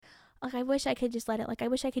like, I wish I could just let it, like, I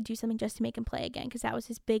wish I could do something just to make him play again, because that was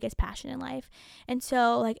his biggest passion in life. And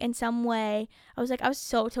so, like, in some way, I was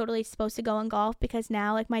so totally supposed to go in golf, because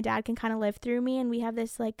now, like, my dad can kind of live through me, and we have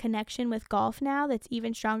this, like, connection with golf now that's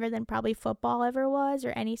even stronger than probably football ever was,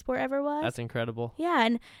 or any sport ever was. That's incredible. Yeah,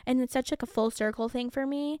 and it's such, like, a full circle thing for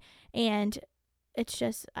me, and it's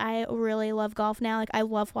just, I really love golf now. Like, I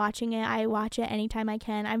love watching it. I watch it anytime I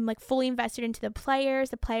can. I'm, like, fully invested into the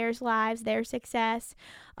players' lives, their success.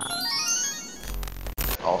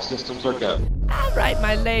 All systems are go. All right,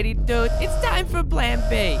 my lady dude, it's time for Plan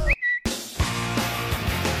B.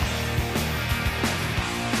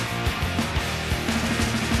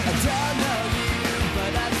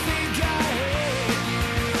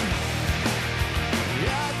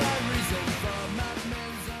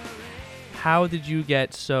 How did you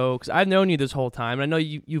get so, because I've known you this whole time, and I know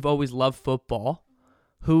you've always loved football.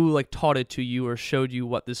 Who, like, taught it to you or showed you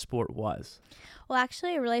what this sport was? Well,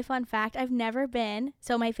 actually, a really fun fact, I've never been,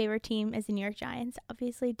 so my favorite team is the New York Giants,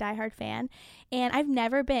 obviously diehard fan, and I've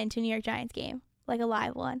never been to a New York Giants game, like a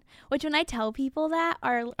live one, which when I tell people that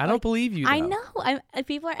are, I don't believe you, though. I know,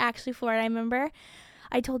 people are actually floored. I remember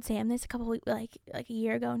I told Sam this a couple weeks, like a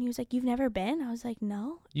year ago, and he was like, "You've never been?" I was like,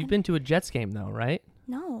 "No." You've been to a Jets game, though, right?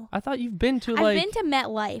 No. I thought you've been to, I've been to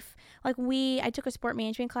MetLife. Like, I took a sport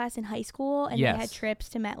management class in high school, and Yes. they had trips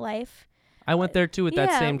to MetLife. I went there, too, with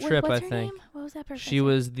that same trip, what's I her think. name? What was that professor? She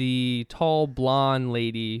was the tall, blonde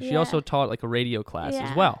lady. She Yeah. also taught, like, a radio class as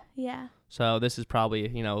Yeah. well. Yeah. So this is probably,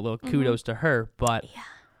 a little kudos to her. But Yeah.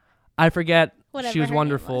 I forget. Whatever She was her name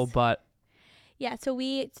wonderful, was. but Yeah, so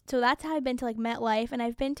that's how I've been to, like, MetLife, and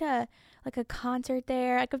I've been to, like, a concert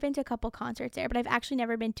there. Like, I've been to a couple concerts there, but I've actually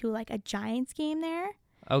never been to, like, a Giants game there.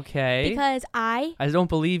 okay. Because I don't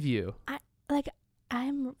believe you.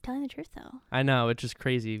 I'm telling the truth, though. I know. It's just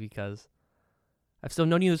crazy because I've still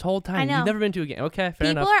known you this whole time. I know. You've never been to a game. Okay, fair People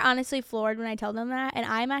enough. are honestly floored when I tell them that, and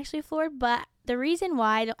I'm actually floored, but the reason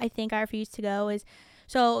why I think I refuse to go is,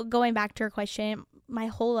 so going back to your question, my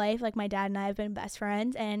whole life, like, my dad and I have been best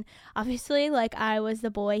friends, and obviously, like, I was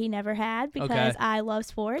the boy he never had because Okay. I love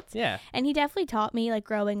sports. Yeah. And he definitely taught me, like,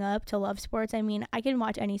 growing up to love sports. I mean, I can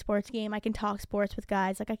watch any sports game. I can talk sports with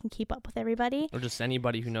guys. Like, I can keep up with everybody. Or just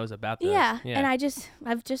anybody who knows about that. Yeah. And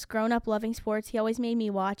I've just grown up loving sports. He always made me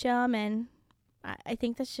watch them. And I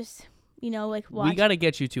think that's just, like, watch. We got to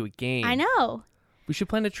get you to a game. I know. We should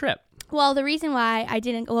plan a trip. Well, the reason why I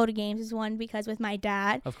didn't go to games is, one, because with my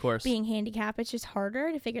dad Of course. being handicapped, it's just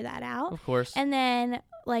harder to figure that out. Of course. And then,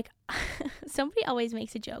 like, somebody always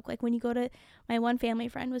makes a joke. Like, when you go to, my one family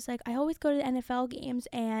friend was like, I always go to the NFL games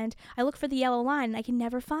and I look for the yellow line and I can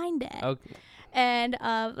never find it. Okay. And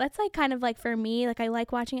that's, like, kind of like for me, like, I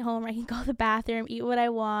like watching at home where I can go to the bathroom, eat what I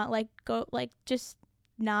want, like, go, like, just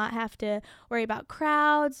not have to worry about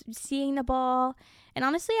crowds, seeing the ball. And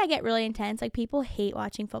honestly, I get really intense. Like, people hate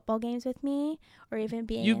watching football games with me, or even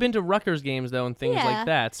being. You've been to Rutgers games, though, and things Yeah. like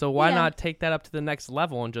that. So why Yeah. not take that up to the next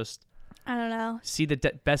level and just I don't know. see the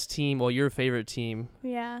best team or your favorite team?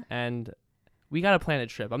 Yeah. And we got to plan a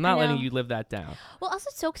trip. I'm not I letting know. you live that down. Well, also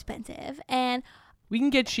it's so expensive and We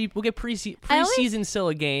can get cheap. We'll get I always- preseason still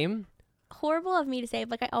a game. horrible of me to say.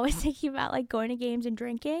 Like, I always think about, like, going to games and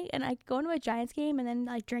drinking, and I go into a Giants game and then,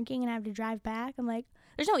 like, drinking and have to drive back. I'm like,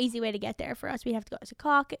 there's no easy way to get there for us. We have to go to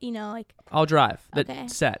Secaucus, like. I'll drive. Okay.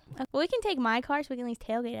 That's set. Well, we can take my car so we can at least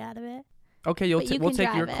tailgate out of it. Okay, But you we'll can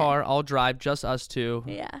take your drive it. car. I'll drive, just us two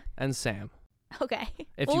Yeah. and Sam. Okay.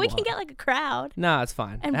 If Well, you we want. can get, like, a crowd. Nah, it's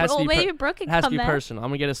fine. And it has to be maybe Brooke can it has to come be back. personal. I'm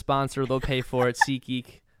gonna get a sponsor. They'll pay for it.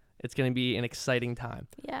 SeatGeek. It's gonna be an exciting time.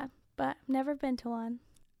 Yeah, but I've never been to one.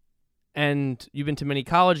 And you've been to many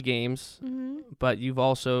college games, Mm-hmm. but you've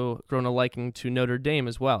also grown a liking to Notre Dame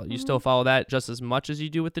as well. You still Mhm. follow that just as much as you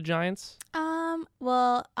do with the Giants?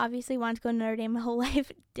 Well, obviously wanted to go to Notre Dame my whole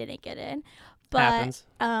life, didn't get in. But Happens.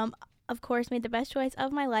 Of course made the best choice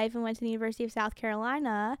of my life and went to the University of South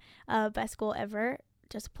Carolina, best school ever.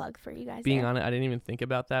 Just a plug for you guys. Being there. honest, I didn't even think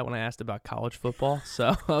about that when I asked about college football.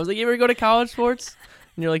 So I was like, you ever go to college sports?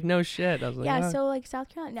 And you're like, no shit. I was like, Yeah, "Oh, so like South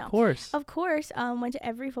Carolina. No. of course. Of course, went to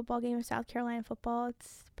every football game of South Carolina football.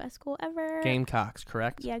 It's the best school ever. Gamecocks,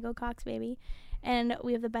 correct? Yeah, go Cox, baby. And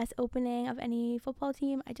we have the best opening of any football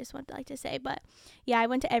team. I just want to like to say, but yeah, I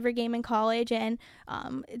went to every game in college, and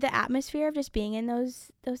the atmosphere of just being in those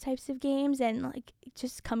types of games and like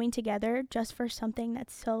just coming together just for something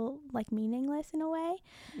that's so like meaningless in a way.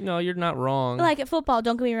 No, you're not wrong. Like at football,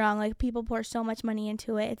 don't get me wrong, like people pour so much money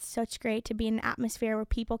into it. It's such great to be in an atmosphere where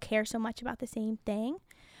people care so much about the same thing.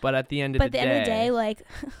 But at the end of But the at the end of the day, day, like,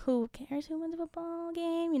 who cares who wins a football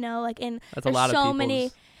game? You know, like, and that's a there's lot of so people's.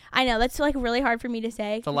 many. I know that's like really hard for me to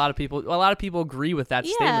say. It's a lot of people. A lot of people agree with that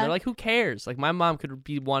statement. Yeah. They're like, "Who cares?" Like my mom could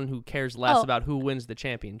be one who cares less Oh. about who wins the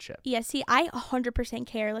championship. Yeah, see, I 100%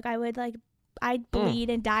 care. Like, I'd bleed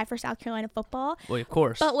and die for South Carolina football. Well, of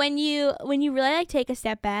course. But when you really like take a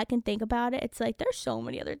step back and think about it, it's like there's so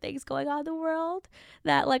many other things going on in the world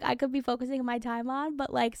that like I could be focusing my time on.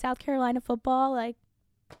 But like South Carolina football, like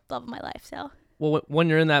love of my life. So Well, when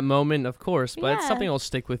you're in that moment, of course, but it's Yeah. something that'll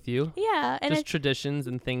stick with you. yeah, and Just traditions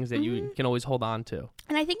and things that you can always hold on to.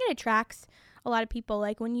 And I think it attracts a lot of people.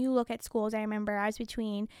 Like when you look at schools, I remember I was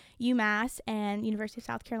between UMass and University of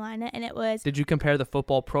South Carolina, and it was Did you compare the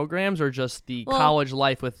football programs or just the Well- college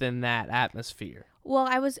life within that atmosphere? well,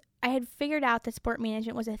 I had figured out that sport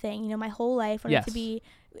management was a thing. You know, my whole life wanted to Yes. be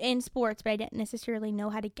in sports, but I didn't necessarily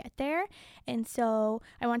know how to get there. And so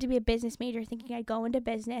I wanted to be a business major, thinking I'd go into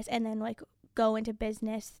business and then like go into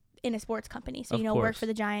business in a sports company. So, Of you know, work course. for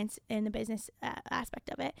the Giants in the business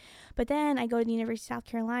aspect of it. But then I go to the University of South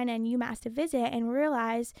Carolina and UMass to visit and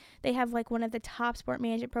realize they have like one of the top sport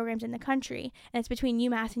management programs in the country. And it's between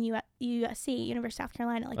UMass and USC, University of South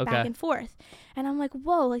Carolina, like Okay. back and forth. And I'm like,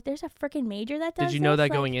 whoa, like there's a freaking major that does Did you know this? that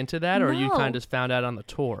Like, going into that, or you no. kind of just found out on the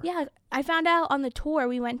tour? yeah, I found out on the tour.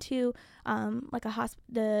 We went to like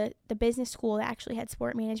the business school that actually had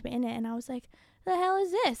sport management in it, and I was like, the hell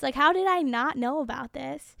is this? Like, how did I not know about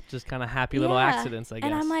this? Just kind of happy little Yeah. accidents, I guess.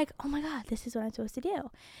 And I'm like, oh my God, this is what I'm supposed to do.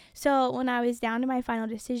 So when I was down to my final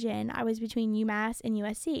decision, I was between UMass and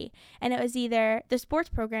USC. And it was either the sports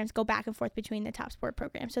programs go back and forth between the top sport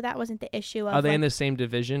programs. So that wasn't the issue of Are they like, in the same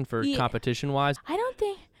division for Yeah. competition-wise?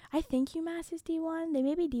 I think UMass is D1. They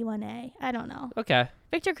may be D1A. I don't know. Okay.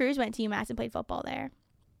 Victor Cruz went to UMass and played football there.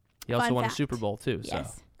 He also Fun won a fact. Super Bowl, too.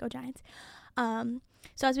 Yes, go Giants.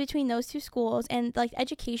 So I was between those two schools, and like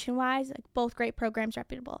education wise, like both great programs,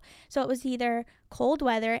 reputable. So it was either cold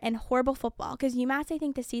weather and horrible football. Because UMass, I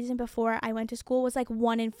think the season before I went to school was like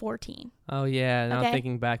 1-14. Oh, yeah. Now Okay.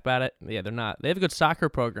 thinking back about it, yeah, they're not. They have a good soccer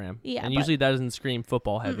program. Yeah, And but- usually that doesn't scream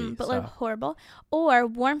football heavy. But so. like horrible, or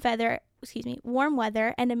warm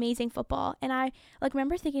weather and amazing football. And I like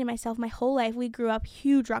remember thinking to myself, my whole life we grew up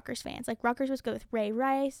huge Rutgers fans. Like Rutgers was good with Ray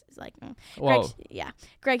Rice, it's like Whoa.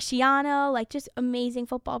 Greg Schiano, like just amazing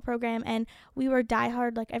football program. And we were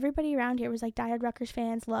diehard, like everybody around here was like diehard Rutgers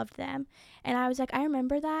fans, loved them. And I was like, I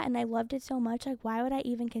remember that, and I loved it so much. Like, why would I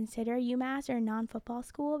even consider UMass or a non-football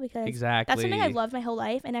school? Because Exactly. that's something I've loved my whole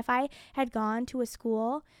life. And if I had gone to a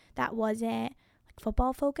school that wasn't like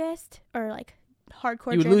football focused or like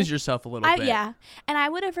hardcore, You would driven, lose yourself a little bit. yeah, and I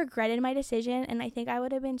would have regretted my decision, and I think I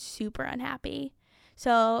would have been super unhappy.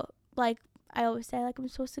 So like I always say, like I'm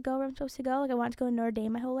supposed to go where I'm supposed to go. Like I wanted to go to Notre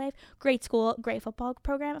Dame my whole life. Great school, great football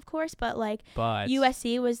program, of course, but like But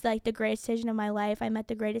USC was like the greatest decision of my life. I met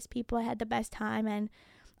the greatest people. I had the best time, and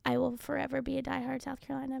I will forever be a diehard South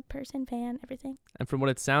Carolina person, fan, everything. And from what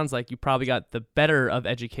it sounds like, you probably got the better of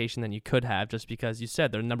education than you could have, just because you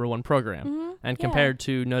said they're number one program. Mm-hmm. And compared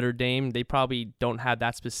to Notre Dame, they probably don't have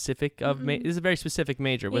that specific of. Mm-mm. This is a very specific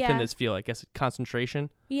major within Yeah. this field, I guess. Concentration.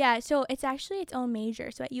 Yeah, so it's actually its own major.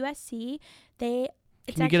 So at USC, Can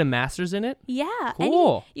you get a master's in it? yeah,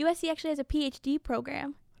 Cool. and USC actually has a PhD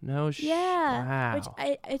program. No Yeah, Wow.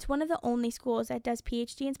 which it's one of the only schools that does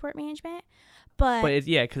PhD in sport management. But But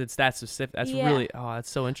because it's that specific. That's Yeah. really. Oh, that's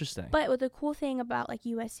so interesting. but what the cool thing about like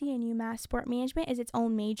USC and UMass sport management is its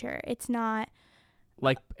own major. It's not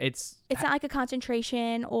like it's. not like a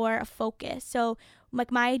concentration or a focus. So like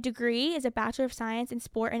my degree is a Bachelor of Science in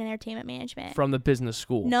Sport and Entertainment Management. From the business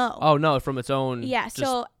school. No. Oh no, from its own. Yeah, just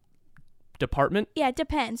so department. yeah, it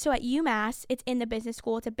depends. So at UMass, it's in the business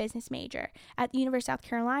school. It's a business major. At the University of South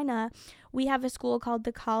Carolina, we have a school called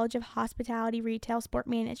the College of Hospitality Retail Sport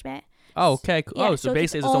Management. Oh, okay. Yeah, Oh, so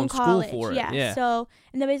basically it's its own school college. for it. Yeah. Yeah. So,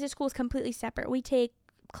 and the business school is completely separate. We take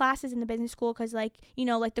classes in the business school because, like, you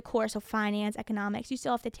know, like the course of finance, economics, you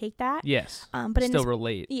still have to take that. Yes. But in Still the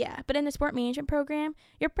relate. but in the sport management program,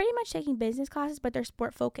 you're pretty much taking business classes, but they're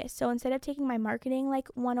sport focused. So instead of taking my marketing like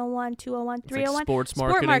 101, 201, It's like 301, sports sport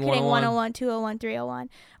marketing, marketing 101. 101, 201, 301.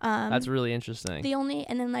 That's really interesting.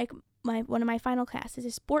 And then like one of my final classes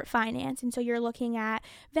is sport finance, and so you're looking at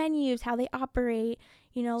venues, how they operate,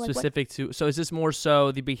 you know, like Specific to. So is this more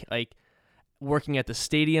so like working at the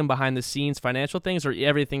stadium behind the scenes financial things, or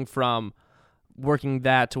everything from working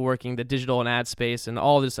that to working the digital and ad space and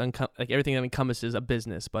all this, like everything that encompasses a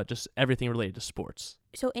business, but just everything related to sports.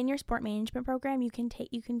 So in your sport management program, you can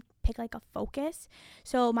pick like a focus.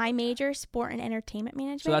 So my major is sport and entertainment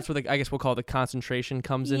management. So that's what I guess we'll call the concentration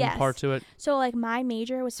comes in Yes. part to it. So like my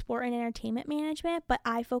major was sport and entertainment management, but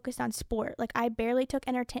I focused on sport. Like I barely took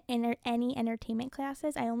any entertainment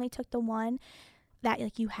classes. I only took the one that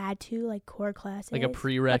like you had to, like core classes, Like a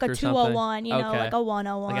prereq like a or something. 201, you know, Okay. like a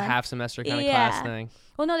 101, Like a half semester kind of Yeah. class thing.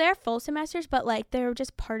 Well, no, they're full semesters, but like they're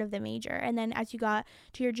just part of the major. And then as you got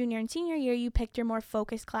to your junior and senior year, you picked your more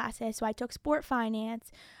focused classes. So I took sport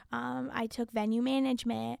finance, I took venue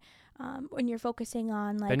management. When you're focusing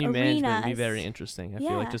on like Venue arenas, management would be very interesting. I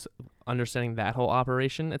feel like Yeah. just understanding that whole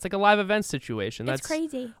operation. It's like a live event situation. it's That's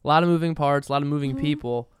crazy. a lot of moving parts, a lot of moving Mhm.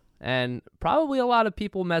 people, and probably a lot of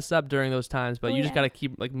people mess up during those times, but Oh, you just yeah. got to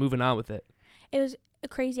keep like moving on with it. It was a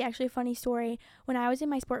crazy, actually, funny story. When I was in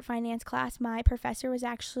my sport finance class, my professor was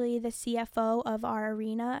actually the CFO of our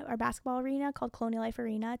arena, our basketball arena called Colonial Life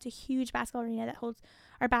Arena. It's a huge basketball arena that holds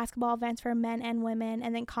our basketball events for men and women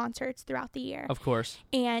and then concerts throughout the year. Of course.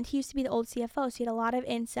 And he used to be the old CFO, so he had a lot of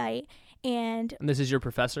insight. And And this is your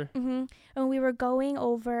professor? and we were going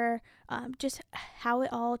over just how it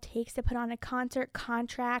all takes to put on a concert,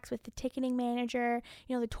 contracts with the ticketing manager,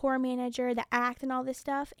 you know, the tour manager, the act, and all this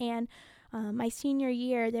stuff. And my senior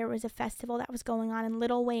year, there was a festival that was going on, and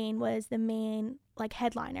Lil Wayne was the main like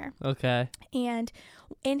headliner. Okay. And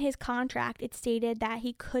in his contract, it stated that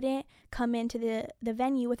he couldn't come into the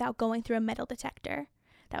venue without going through a metal detector.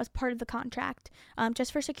 That was part of the contract,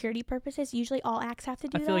 just for security purposes. Usually, all acts have to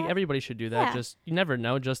do I that. feel like everybody should do that. Yeah. Just you never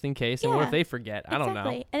know, just in case. And what Yeah. if they forget? I don't know.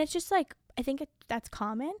 Exactly. And it's just like, I think that's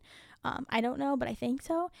common. I don't know, but I think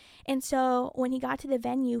so. And so when he got to the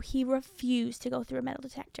venue, he refused to go through a metal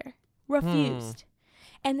detector. Refused.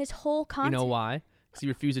 And this whole You concert. know why? Because he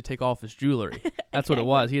refused to take off his jewelry. That's what it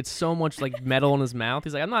was. He had so much like metal in his mouth.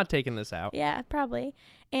 He's like, I'm not taking this out. Yeah, probably.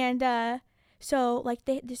 And so like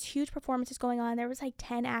this huge performance is going on. There was like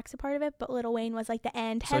 10 acts a part of it, but Lil Wayne was like the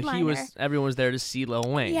end So headliner. everyone was there to see Lil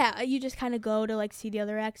Wayne. Yeah, you just kind of go to like see the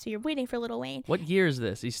other acts, so you're waiting for Lil Wayne. What year is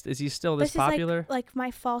this? Is he still this This popular? is like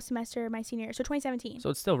my fall semester, my senior year, so 2017. So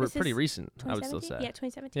it's still this pretty is recent, I would still 2017? say. Yeah,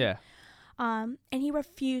 2017. Yeah. And he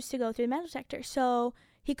refused to go through the metal detector, so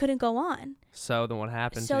he couldn't go on. So then what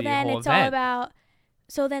happened So to the then whole it's all event? about.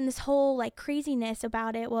 So then this whole like craziness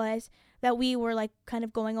about it was that we were like kind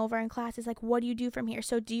of going over in classes, like, what do you do from here?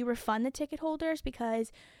 So do you refund the ticket holders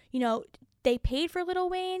because, you know, they paid for Lil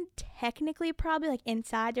Wayne? Technically, probably like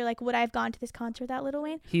inside, they're like, would I have gone to this concert without Lil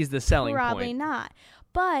Wayne? He's the selling Probably point. not.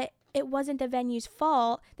 But it wasn't the venue's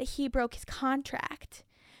fault that he broke his contract.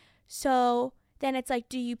 So then it's like,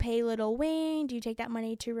 do you pay Lil Wayne? Do you take that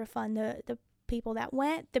money to refund the people that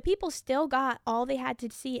went? The people still got all they had to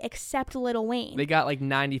see except Lil Wayne. They got like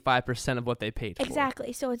 95% of what they paid for.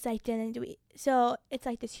 Exactly. So it's like, so it's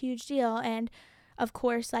like this huge deal. And of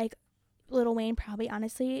course, like Lil Wayne probably,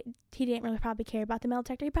 honestly, he didn't really probably care about the metal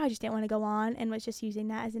detector. He probably just didn't want to go on and was just using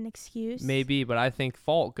that as an excuse. Maybe, but I think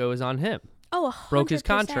fault goes on him. Oh, 100%. Broke his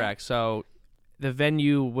contract. So the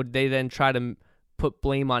venue, would they then try to put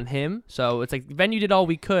blame on him? So it's like the venue did all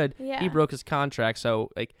we could. Yeah. He broke his contract. So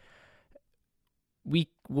like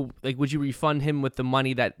would you refund him with the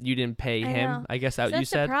money that you didn't pay I him? know. I guess So that you that's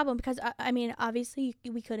the said. problem because I mean, obviously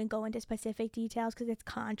we couldn't go into specific details because it's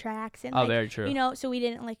contracts and Oh, like, very true. you know, so we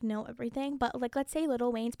didn't like know everything. But like, let's say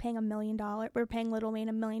Lil Wayne's paying $1 million. We're paying Lil Wayne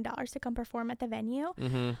 $1 million to come perform at the venue.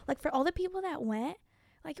 Mm-hmm. Like for all the people that went,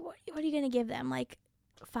 like what are you gonna give them? Like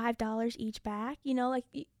 $5 each back? You know, like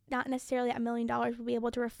not necessarily $1 million will be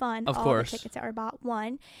able to refund Of all course. the tickets that were bought.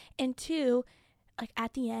 One, and two, like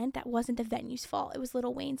at the end, that wasn't the venue's fault. It was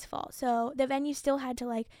Lil Wayne's fault. So the venue still had to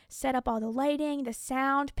like set up all the lighting, the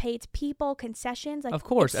sound, pay its people, concessions. Like Of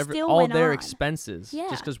course, it still all went their on. expenses. Yeah.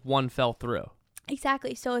 Just because one fell through.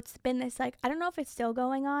 Exactly. So it's been this like, I don't know if it's still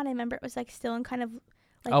going on. I remember it was like still in kind of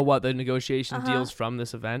like, Oh, what, the negotiation Uh-huh. deals from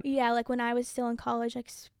this event? yeah, like when I was still in college,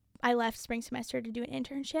 like I left spring semester to do an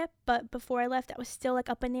internship, but before I left, that was still like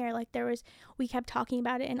up in the air. Like we kept talking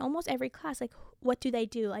about it in almost every class. Like, what do they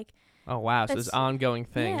do? Like, Oh, wow. So this That's- ongoing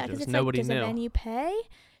thing. yeah, because Just it's nobody like, does knew. the venue pay?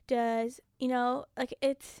 Does, you know, like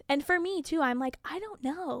it's, and for me too, I'm like, I don't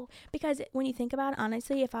know. Because when you think about it,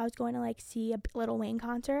 honestly, if I was going to like see a Lil Wayne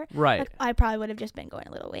concert, Right. like I probably would have just been going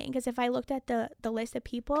to Lil Wayne. Because if I looked at the list of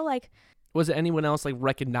people, like, Was it anyone else like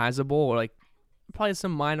recognizable or like probably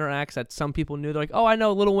some minor acts that some people knew? They're like, oh, I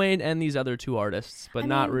know Lil Wayne and these other two artists, but I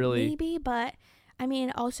not mean, really. Maybe, but I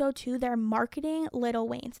mean, also too, they're marketing Lil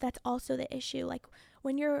Wayne. So that's also the issue. Like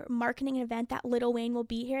when you're marketing an event that Lil Wayne will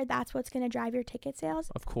be here, that's what's going to drive your ticket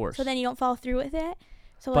sales. Of course. So then you don't follow through with it.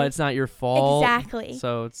 So but like, it's not your fault. exactly.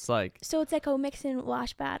 So it's like a mix and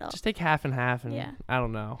wash battle. just take half and half, and Yeah. I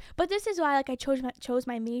don't know. But this is why like I chose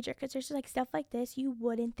my major, because there's just like stuff like this you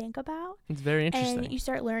wouldn't think about, It's very interesting. and you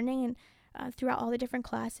start learning and throughout all the different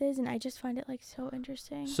classes, and I just find it like so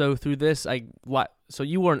interesting. So through this, so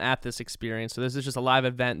you weren't at this experience. So this is just a live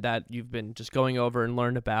event that you've been just going over and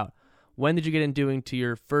learned about. When did you get into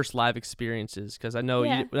your first live experiences? Because I know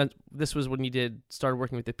this was when you started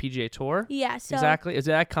working with the PGA Tour. Yeah. So Exactly. Does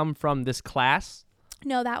that come from this class?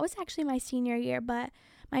 no, that was actually my senior year, but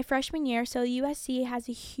my freshman year. So USC has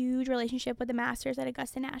a huge relationship with the Masters at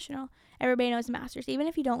Augusta National. Everybody knows the Masters, even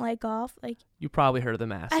if you don't like golf. Like, You probably heard of the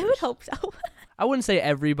Masters. I would hope so. I wouldn't say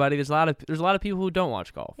everybody. There's a lot of people who don't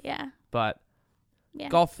watch golf. Yeah. But Yeah.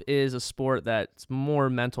 golf is a sport that's more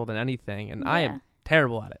mental than anything, and I Yeah. am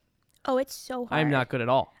terrible at it. Oh, it's so hard. I'm not good at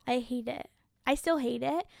all. I hate it. I still hate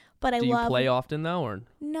it, but I Do you love. play often though, or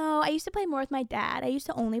No, I used to play more with my dad. I used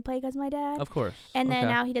to only play because of my dad. of course? And then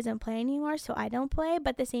Okay. now he doesn't play anymore, so I don't play. But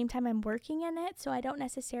at the same time, I'm working in it, so I don't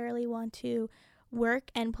necessarily want to work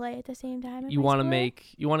and play at the same time. you want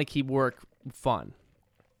to keep work fun,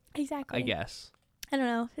 exactly. I guess. I don't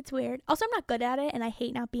know. It's weird. Also, I'm not good at it, and I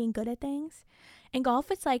hate not being good at things. In golf,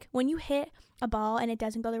 it's like when you hit a ball and it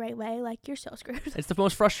doesn't go the right way, like you're so screwed. It's the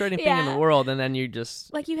most frustrating thing in Yeah. the world, and then you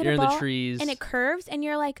just Like you hit you're a in ball the trees. and it curves, and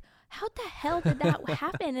you're like, how the hell did that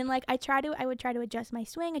happen? And like I would try to adjust my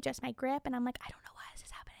swing, adjust my grip, and I'm like, I don't know why this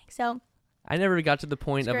is happening. So I never got to the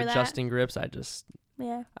point of Screw that. adjusting grips.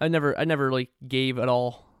 yeah. I never really gave at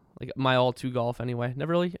all, like my all to golf anyway.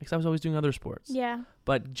 Never really, because I was always doing other sports. Yeah.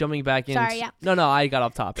 But jumping back into Sorry, yeah. No, I got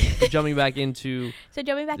off topic. But jumping back into So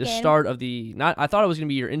jumping back the in. start of I thought it was gonna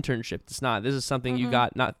be your internship. It's not. This is something you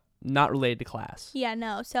Mm-mm. got not related to class. Yeah,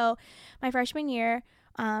 no. So my freshman year,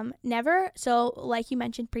 never. So like you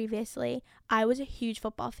mentioned previously, I was a huge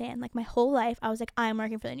football fan. Like my whole life, I was like, I'm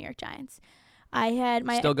working for the New York Giants. I had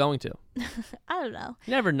my. Still going to. I don't know.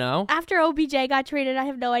 You never know. After OBJ got traded, I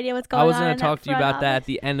have no idea what's going on. I was gonna in talk to you front about that at office.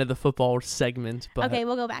 the end of the football segment, but Okay,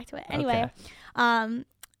 we'll go back to it. Anyway, Okay.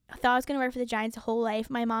 I thought I was gonna work for the Giants the whole life.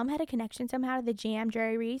 My mom had a connection somehow to the GM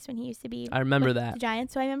Jerry Reese when he used to be. I remember with that. the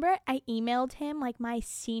Giants. So I remember I emailed him like my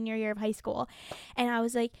senior year of high school, and I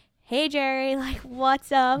was like, "Hey Jerry, like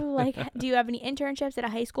what's up? Like, do you have any internships that a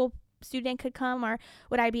high school student could come, or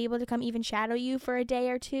would I be able to come even shadow you for a day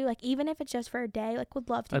or two? Like even if it's just for a day, like would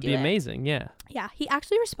love to That'd do be it." amazing. Yeah, Yeah, he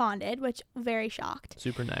actually responded, which very shocked.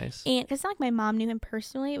 super nice. And it's not like my mom knew him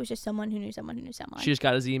personally; it was just someone who knew someone who knew someone. She just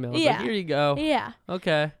got his email. It's Yeah. like, here you go. Yeah.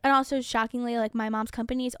 Okay. And also, shockingly, like my mom's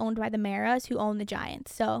company is owned by the Maras, who own the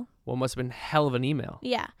Giants. So Well, it must have been hell of an email.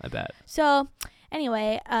 yeah. I bet. So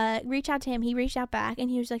anyway, reach out to him. He reached out back, and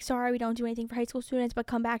he was like, "Sorry, we don't do anything for high school students, but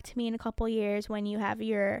come back to me in a couple years when you have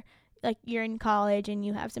you're in college and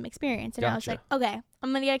you have some experience." And I was Gotcha. like, "Okay,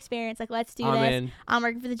 I'm gonna get experience. Like, let's do I'm this. in. I'm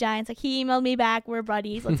working for the Giants." Like he emailed me back. We're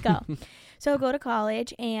buddies. Let's go. So go to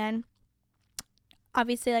college, and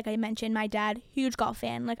obviously, like I mentioned, my dad, huge golf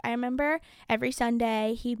fan. Like I remember every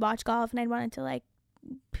Sunday he'd watch golf, and I wanted to like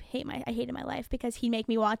I hated my life because he'd make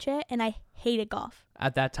me watch it, and I hated golf.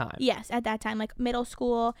 At that time. Yes, at that time, like middle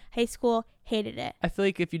school, high school, hated it. I feel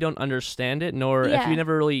like if you don't understand it, nor if Yeah. you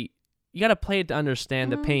never really, you got to play it to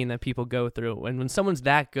understand Mhm. the pain that people go through. And when someone's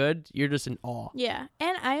that good, you're just in awe. Yeah,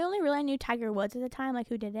 and I only really knew Tiger Woods at the time, like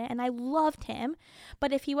who did it, and I loved him.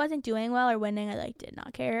 But if he wasn't doing well or winning, I like did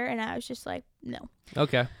not care, and I was just like, no.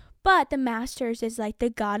 Okay. But the Masters is like the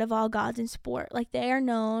god of all gods in sport. Like they are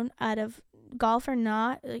known, out of golf or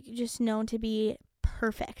not, like just known to be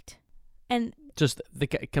perfect. And Just the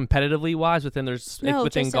competitively wise within no,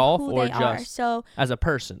 within just golf, of who or they are. just So as a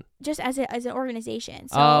person. just as an organization.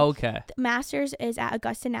 So Oh, okay. the Masters is at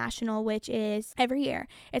Augusta National, which is every year.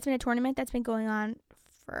 It's been a tournament that's been going on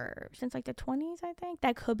since like the 20s, I think.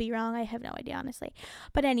 That could be wrong. I have no idea, honestly.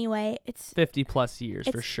 But anyway, it's 50 plus years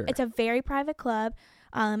for sure. It's a very private club.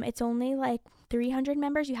 It's only like 300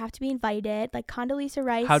 members. You have to be invited. Like Condoleezza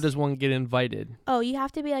Rice. How does one get invited? Oh, you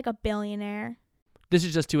have to be like a billionaire. This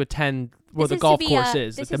is just to attend where This the golf to be course a-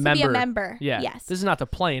 is. This Like is the to be member. a member. Yeah. Yes. This is not to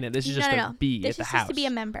play in it. This is just No. to be This at the is house. just to be a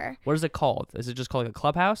member. What is it called? Is it just called like a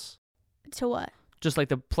clubhouse? To what? Just like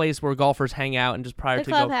the place where golfers hang out and just prior The to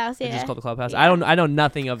clubhouse, go. It's yeah. just called the clubhouse. Yeah. I know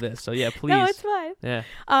nothing of this. So yeah, please. No, it's fine. Yeah.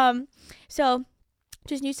 So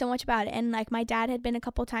just knew so much about it, and like my dad had been a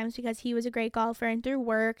couple times because he was a great golfer and through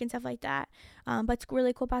work and stuff like that. But what's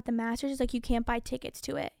really cool about the Masters is like you can't buy tickets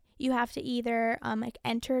to it. You have to either like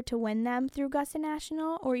enter to win them through Augusta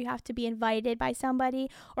National, or you have to be invited by somebody,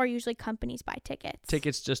 or usually companies buy tickets.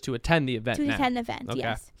 Tickets just to attend the event. To now. attend the event, Okay.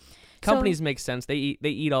 yes. companies make sense. They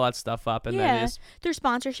eat all that stuff up, and then just through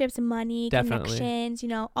sponsorships and money, connections,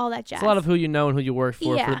 all that jazz. It's a lot of who you know and who you work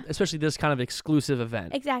for, Yeah. especially this kind of exclusive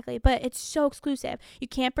event. Exactly, but it's so exclusive. You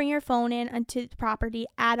can't bring your phone in onto the property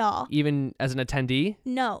at all. Even as an attendee?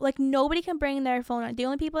 No, like nobody can bring their phone on. The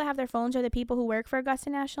only people that have their phones are the people who work for Augusta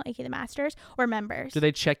National, aka the Masters, or members. Do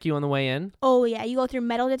they check you on the way in? Oh yeah, you go through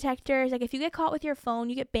metal detectors. Like if you get caught with your phone,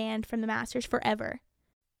 you get banned from the Masters forever.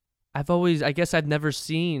 I guess I've never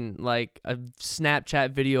seen like a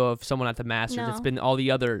Snapchat video of someone at the Masters. No. It's been all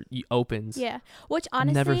the other opens. Yeah, which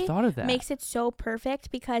honestly never thought of that. makes it so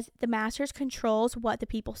perfect because the Masters controls what the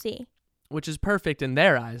people see. Which is perfect in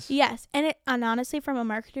their eyes. Yes, and honestly, from a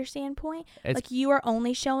marketer standpoint, like you are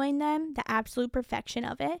only showing them the absolute perfection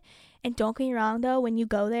of it. And don't get me wrong, though, when you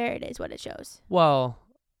go there, it is what it shows. Well,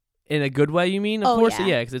 in a good way, you mean? Of course,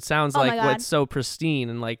 yeah, because it sounds like it's so pristine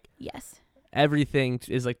and like yes, everything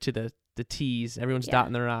is like to the T's. Everyone's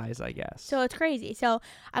dotting their I's, I guess. So it's crazy. So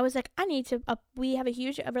I was like, I need to. We have a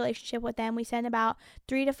huge relationship with them. We send about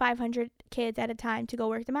 300 to 500 kids at a time to go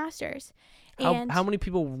work the Masters. And how many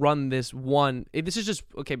people run this one? This is just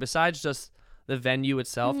okay. Besides just the venue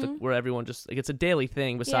itself, where everyone just like it's a daily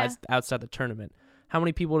thing. Besides outside the tournament, how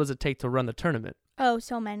many people does it take to run the tournament? Oh,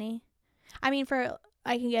 so many. I mean,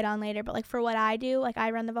 I can get on later, but like for what I do, like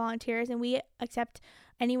I run the volunteers, and we accept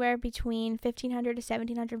anywhere between 1,500 to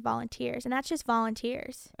 1,700 volunteers, and that's just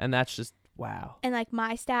volunteers. And that's just wow. And like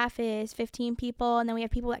my staff is 15 people, and then we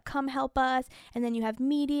have people that come help us, and then you have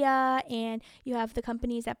media, and you have the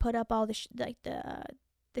companies that put up all the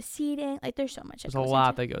the seating. Like there's so much. There's a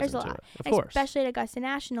lot that goes into it. Of course. Especially at Augusta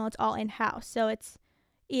National, it's all in house, so it's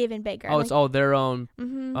even bigger. Oh, it's all their own.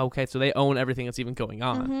 Mm-hmm. Okay, so they own everything that's even going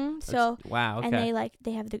on. Mm-hmm. So wow. Okay. And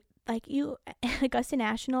they have Augusta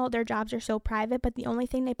National, their jobs are so private, but the only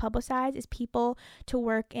thing they publicize is people to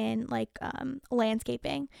work in like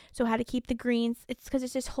landscaping. So how to keep the greens. It's because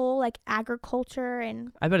it's this whole like agriculture,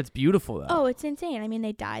 and I bet it's beautiful though. Oh, it's insane. I mean,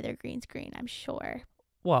 they dye their greens green, I'm sure.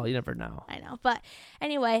 Well, you never know. I know, but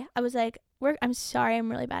anyway, I was like, I'm sorry, I'm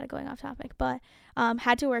really bad at going off topic, but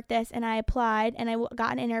had to work this, and I applied, and I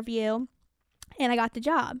got an interview, and I got the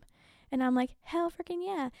job. And I'm like, hell freaking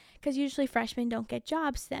yeah. Because usually freshmen don't get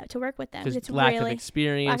jobs to work with them. It's lack really of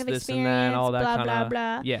experience, this and that, all that blah, kind of.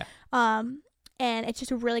 blah, blah. Yeah. And it's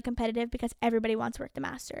just really competitive because everybody wants to work the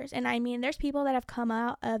Masters. And I mean, there's people that have come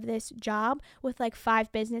out of this job with like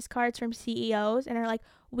 5 business cards from CEOs and are like,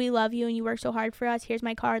 we love you and you work so hard for us. Here's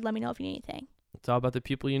my card. Let me know if you need anything. It's all about the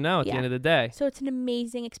people you know at the end of the day. So it's an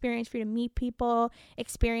amazing experience for you to meet people,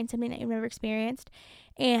 experience something that you've never experienced.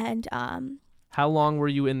 And how long were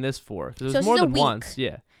you in this for? Because it was so more than once.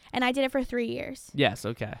 Yeah. And I did it for 3 years. Yes.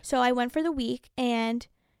 Okay. So I went for the week, and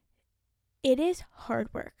it is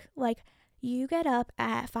hard work. Like, you get up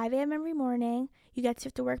at 5 a.m. every morning. You get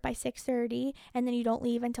to work by 6:30, and then you don't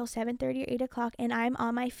leave until 7:30 or 8 o'clock. And I'm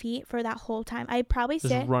on my feet for that whole time. I probably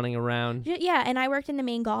just running around. Yeah, and I worked in the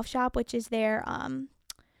main golf shop, which is their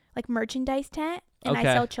like merchandise tent, and I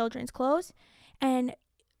sell children's clothes. And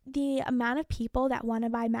the amount of people that want to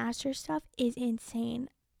buy Master stuff is insane.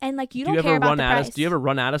 And like you don't care about the price. Do you ever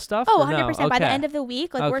run out of stuff? Oh, 100%. By the end of the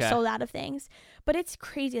week, like we're sold out of things. But it's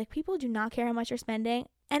crazy. Like people do not care how much you're spending.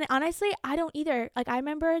 And honestly, I don't either. Like I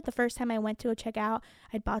remember the first time I went to go check out,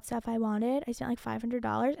 I'd bought stuff I wanted. I spent like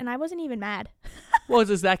 $500, and I wasn't even mad. Well,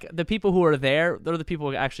 it's that the people who are there, they're the people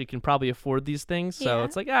who actually can probably afford these things. So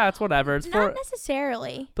it's like, it's whatever. It's not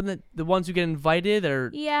necessarily. But the ones who get invited are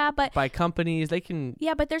but by companies, they can.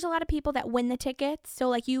 Yeah, but there's a lot of people that win the tickets. So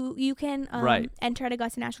like you can enter at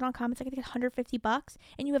AugustaNational.com. It's like $150,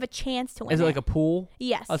 and you have a chance to win. Is it like a pool?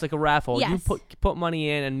 Yes. Oh, it's like a raffle. Yes. You put money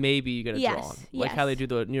in, and maybe you get a draw. Like how they do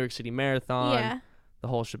the New York City Marathon. Yeah. The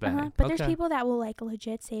whole shebang. But there's people that will like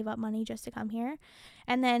legit save up money just to come here.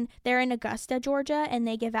 And then they're in Augusta, Georgia, and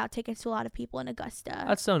they give out tickets to a lot of people in Augusta.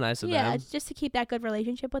 That's so nice of them. Yeah, just to keep that good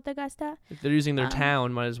relationship with Augusta. If they're using their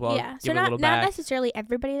town, might as well give so it a little not back. necessarily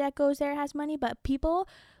everybody that goes there has money, but people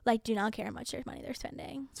like do not care how much money they're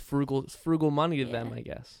spending. It's frugal money to them, I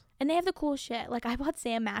guess. And they have the cool shit. Like I bought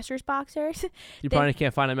Sam Masters boxers. You probably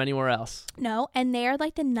can't find them anywhere else. No, and they're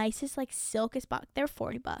like the nicest, like silkiest box. They're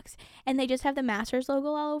 $40, and they just have the Masters logo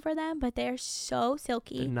all over them. But they're so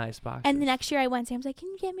silky. They're nice boxers. And the next year I went, Sam's like, "Can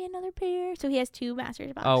you get me another pair?" So he has 2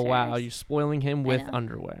 Masters boxers. Oh wow, you're spoiling him with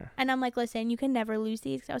underwear. And I'm like, listen, you can never lose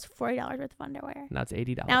these because that was $40 worth of underwear. Now it's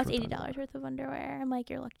 $80. Now it's $80 worth of underwear. I'm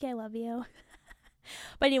like, you're lucky. I love you.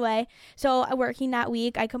 But anyway, so working that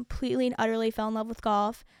week, I completely and utterly fell in love with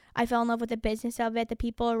golf. I fell in love with the business of it, the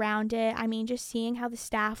people around it. I mean, just seeing how the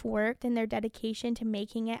staff worked and their dedication to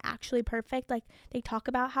making it actually perfect. Like, they talk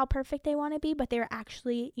about how perfect they want to be, but they were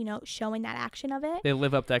actually, you know, showing that action of it. They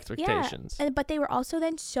live up to expectations. Yeah. But they were also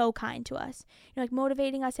then so kind to us. You know, like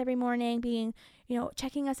motivating us every morning, being, you know,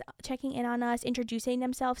 checking in on us, introducing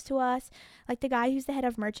themselves to us. Like the guy who's the head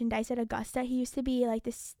of merchandise at Augusta, he used to be like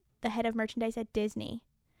the head of merchandise at Disney.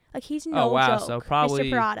 Like, he's no joke. So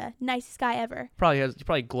probably Mr. Parada, nicest guy ever. He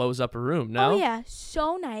probably glows up a room. No. Oh yeah,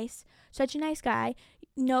 so nice, such a nice guy.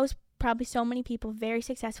 Knows probably so many people. Very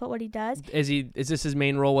successful at what he does. Is this his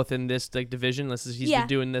main role within this like division? He's been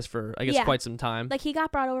doing this for I guess quite some time. Like, he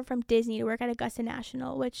got brought over from Disney to work at Augusta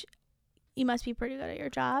National, which you must be pretty good at your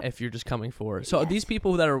job if you're just coming for it. So these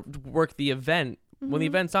people that work the event. When the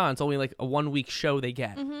event's on, it's only like a 1 week show they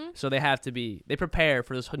get. So they prepare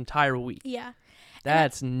for this entire week. Yeah.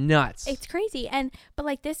 That's nuts. It's crazy. But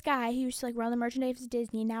like, this guy who used to like run the merchandise at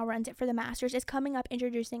Disney, now runs it for the Masters, is coming up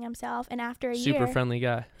introducing himself, and after a year, super friendly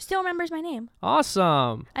guy, still remembers my name.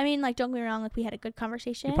 Awesome. I mean, like, don't get me wrong, like, we had a good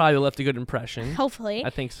conversation. You probably left a good impression. Hopefully.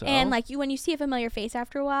 I think so. And like, when you see a familiar face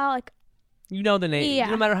after a while, like, you know the name. Yeah.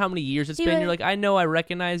 No matter how many years it's been, you're like, I know I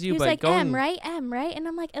recognize you. He was but like, M, right? And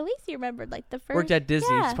I'm like, at least you remembered like the first. Worked at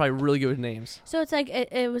Disney. Yeah. He's probably really good with names. So it's like,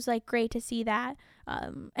 it was like great to see that.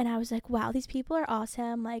 And I was like, wow, these people are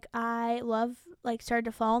awesome. Like, started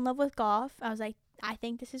to fall in love with golf. I was like, I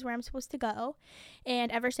think this is where I'm supposed to go.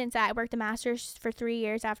 And ever since that, I worked the Masters for 3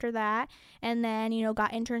 years after that. And then, you know,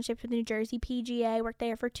 got internships with New Jersey PGA, worked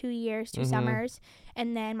there for 2 years, 2 summers.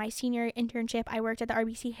 And then my senior internship, I worked at the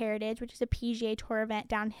RBC Heritage, which is a PGA Tour event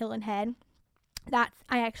down Hilton Head. I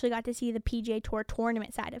actually got to see the PGA Tour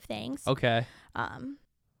tournament side of things. Okay.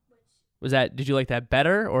 Did you like that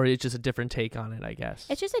better, or it's just a different take on it, I guess?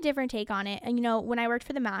 It's just a different take on it. And, you know, when I worked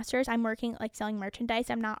for the Masters, I'm working, like, selling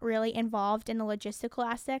merchandise. I'm not really involved in the logistical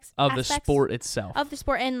aspects of the sport itself. Of the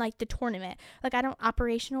sport and, like, the tournament. Like, I don't,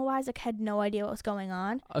 operational-wise, like, had no idea what was going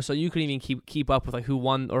on. Oh, so you couldn't even keep up with, like, who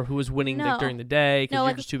won or who was winning during the day because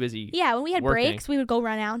you're just too busy. Yeah, when we had working. Breaks, we would go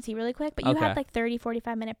run out and see really quick. But you had, like, 30,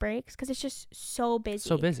 45-minute breaks because it's just so busy.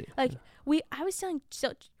 So busy. Like, I was selling...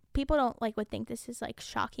 People don't would think this is like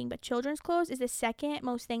shocking, but children's clothes is the second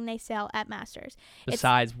most thing they sell at Masters.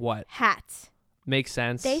 Besides what? Hats. Makes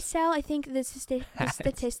sense. They sell, I think the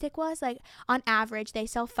statistic was like on average they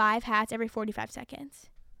sell 5 hats every 45 seconds.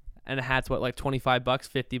 And a hat's what, like $25,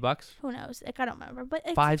 $50? Who knows? Like, I don't remember, but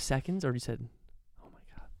it's 5 seconds, or you said? Oh my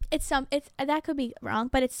god. It's that could be wrong,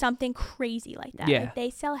 but it's something crazy like that. Yeah. Like, they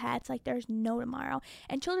sell hats like there's no tomorrow,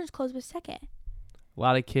 and children's clothes was second. A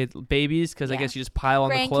lot of kids, babies, because I guess you just pile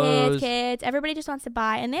on the clothes. Kids, everybody just wants to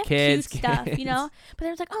buy, and they have cute stuff, you know. But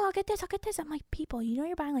they're like, "Oh, I'll get this." I'm like, people, you know,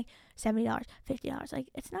 you're buying like $70, $50. Like,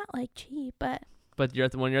 it's not like cheap, but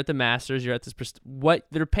when you're at the Masters, you're at this. What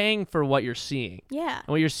they're paying for what you're seeing. Yeah. And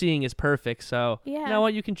what you're seeing is perfect. So you know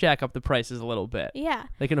what, you can jack up the prices a little bit. Yeah.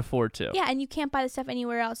 They can afford to. Yeah, and you can't buy the stuff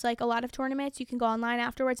anywhere else. Like, a lot of tournaments, you can go online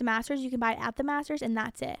afterwards. Masters, you can buy it at the Masters, and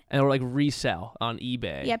that's it. And or like resell on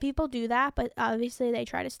eBay. Yeah, people do that, but obviously they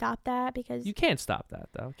try to stop that because you can't stop that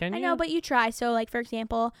though, can you? I know, but you try. So, like, for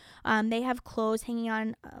example, they have clothes hanging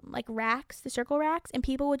on like racks, the circle racks, and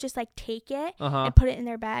people would just like take it and put it in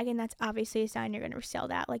their bag, and that's obviously a sign you're going to resell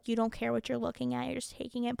that. Like, you don't care what you're looking at, you're just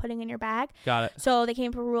taking it and putting it in your bag. Got it. So they came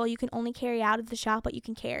up with a rule: you can only carry out of the shop what you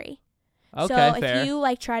can carry. Okay, so fair. If you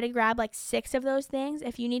like try to grab like 6 of those things,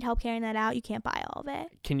 if you need help carrying that out, you can't buy all of it.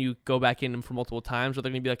 Can you go back in them for multiple times, or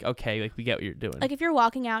they're gonna be like, okay, like we get what you're doing? Like, if you're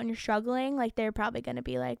walking out and you're struggling, like, they're probably gonna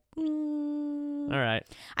be like, all right.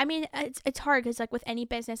 I mean, it's hard because, like, with any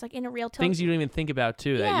business, like in a real things you don't even think about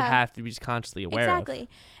too, that you have to be just constantly aware of. Exactly.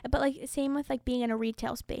 But like, same with like being in a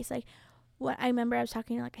retail space, like. What I remember, I was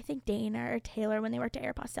talking to, like, I think Dana or Taylor when they worked at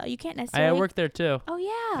Aeropostale. You can't necessarily. I worked there too. Oh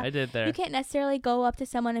yeah, I did there. You can't necessarily go up to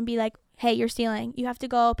someone and be like, "Hey, you're stealing." You have to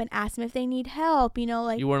go up and ask them if they need help. You know,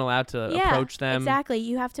 like, you weren't allowed to approach them. Exactly.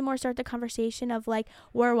 You have to more start the conversation of like,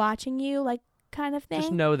 "We're watching you," like, kind of thing.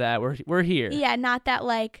 Just know that we're here. Yeah, not that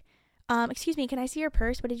like, excuse me, can I see your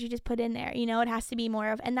purse? What did you just put in there? You know, it has to be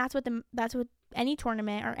more of, and that's what any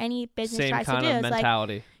tournament or any business tries to do. Same kind of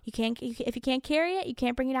mentality. Like, if you can't carry it, you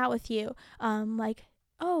can't bring it out with you. Like,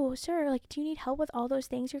 oh, sir, like, do you need help with all those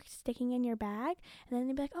things you're sticking in your bag? And then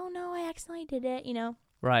they'd be like, oh no, I accidentally did it, you know.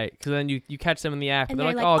 Right, because then you catch them in the act, and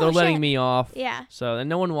they're like, oh, they're letting shit. me off. Yeah. So then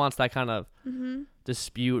no one wants that kind of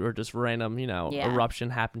dispute or just random, eruption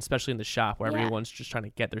happen, especially in the shop where everyone's just trying to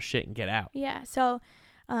get their shit and get out. Yeah. So,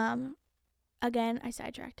 again, I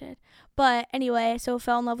sidetracked it. But anyway, so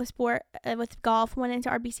fell in love with sport, with golf, went into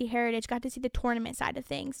RBC Heritage, got to see the tournament side of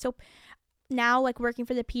things. So now like working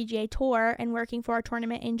for the PGA Tour and working for our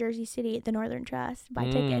tournament in Jersey City at the Northern Trust. Buy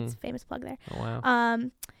tickets, famous plug there. Oh, wow.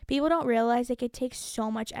 People don't realize like it takes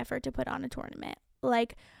so much effort to put on a tournament.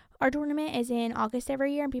 Like our tournament is in August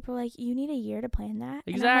every year, and people are like, you need a year to plan that.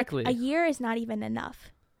 Exactly. Like, a year is not even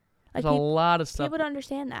enough. Like There's a lot of stuff. People don't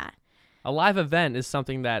understand that. A live event is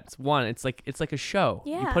something that's it's like a show.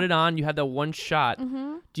 Yeah. You put it on, you have that one shot.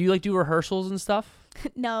 Mm-hmm. Do you like do rehearsals and stuff?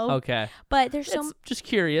 No. Okay. But there's just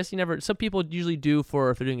curious. Some people usually do if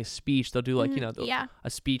they're doing a speech, they'll do like, a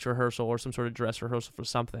speech rehearsal or some sort of dress rehearsal for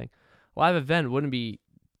something. A live event wouldn't be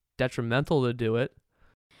detrimental to do it.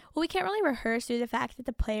 Well, we can't really rehearse due to the fact that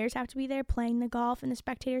the players have to be there playing the golf and the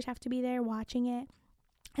spectators have to be there watching it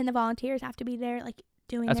and the volunteers have to be there like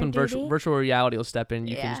doing That's their when duty. virtual reality will step in.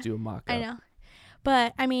 You can just do a mock-up. I know.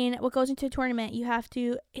 But, I mean, what goes into a tournament, you have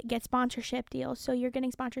to get sponsorship deals. So you're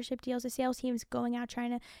getting sponsorship deals. The sales team is going out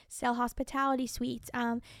trying to sell hospitality suites.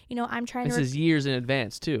 I'm trying This is years in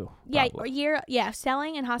advance, too. Yeah, probably.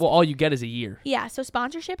 Selling and hospitality. Well, all you get is a year. Yeah, so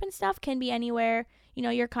sponsorship and stuff can be anywhere.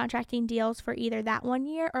 You're contracting deals for either that 1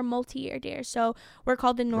 year or multi-year deals. So we're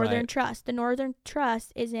called the Northern Trust. The Northern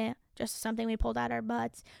Trust isn't just something we pulled out our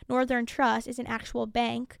butts. Northern Trust is an actual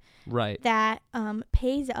bank that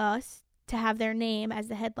pays us to have their name as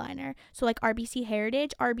the headliner. So like RBC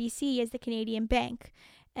Heritage, RBC is the Canadian bank,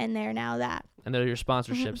 and they're now that. And they're your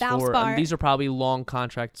sponsorships Valspar. And these are probably long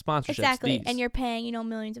contract sponsorships. Exactly, and you're paying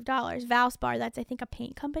millions of dollars. Valspar, that's I think a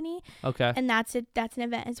paint company. Okay. And that's an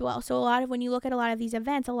event as well. So when you look at a lot of these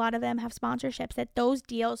events, a lot of them have sponsorships that those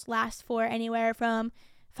deals last for anywhere from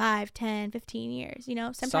 5, 10, 15 years.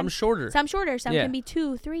 Sometimes some shorter. Some can be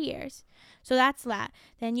 2, 3 years. So that's that.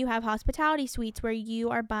 Then you have hospitality suites where you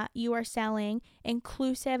are selling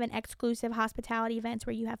inclusive and exclusive hospitality events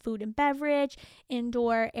where you have food and beverage,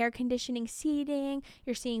 indoor air conditioning, seating.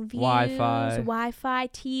 You're seeing views, Wi-Fi,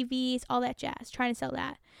 TVs, all that jazz. Trying to sell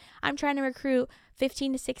that. I'm trying to recruit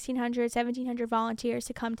 1,500 to 1,600, 1,700 volunteers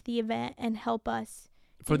to come to the event and help us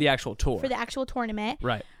for the actual tour. For the actual tournament.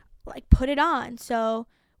 Right. Like put it on. So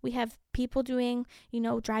we have people doing,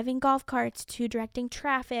 driving golf carts to directing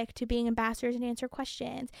traffic to being ambassadors and answer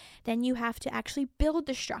questions. Then you have to actually build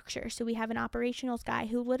the structure. So we have an operationals guy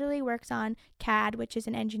who literally works on CAD, which is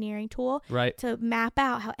an engineering tool, to map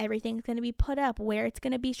out how everything's going to be put up, where it's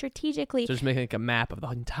going to be strategically. So just making like a map of the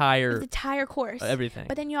entire course. Everything.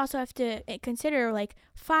 But then you also have to consider like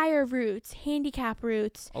fire routes, handicap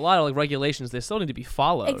routes. A lot of like regulations, they still need to be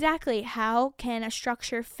followed. Exactly. How can a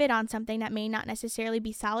structure fit on something that may not necessarily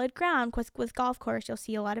be solid ground? With golf course, you'll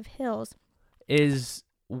see a lot of hills. Is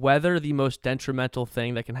weather the most detrimental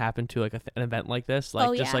thing that can happen to like an event like this?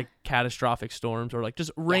 Like like catastrophic storms or like just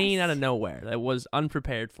rain out of nowhere that was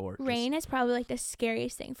unprepared for? Rain is probably like the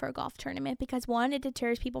scariest thing for a golf tournament because one, it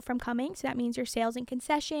deters people from coming. So that means your sales and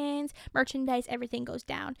concessions, merchandise, everything goes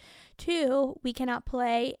down. Two, we cannot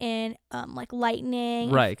play in like lightning.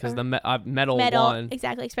 Right, because the metal one.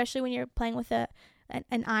 Exactly, especially when you're playing with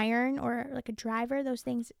an iron or like a driver. Those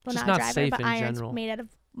things, well, just not a driver, driver, but irons general. made out of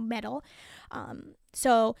metal.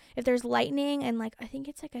 So if there's lightning and like I think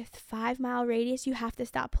it's like a 5-mile radius, you have to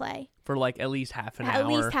stop play for like at least half an hour. At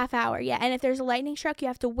least half hour, yeah. And if there's a lightning struck, you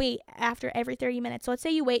have to wait after every 30 minutes. So let's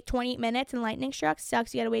say you wait 28 minutes and lightning struck,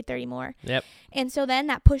 sucks. You got to wait 30 more. Yep. And so then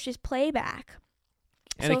that pushes play back.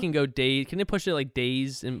 And it can go days. Can it push it like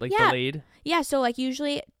days and like delayed? Yeah. So like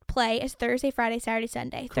usually play is Thursday, Friday, Saturday,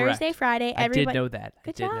 Sunday. Correct. Thursday, Friday, everybody. I did know that.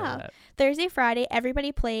 Good job. Thursday, Friday,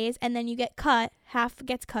 everybody plays, and then you get cut. Half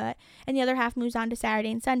gets cut, and the other half moves on to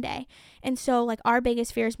Saturday and Sunday. And so, like, our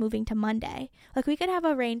biggest fear is moving to Monday. Like, we could have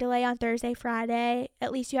a rain delay on Thursday, Friday.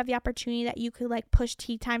 At least you have the opportunity that you could, like, push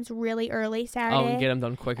tee times really early Saturday. Oh, and get them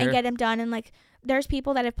done quicker. And get them done. And, like, there's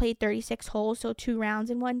people that have played 36 holes, so 2 rounds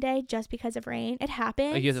in one day just because of rain. It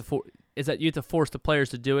happens. Like you have to force the players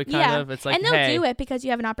to do it, kind of? It's like, and they'll do it because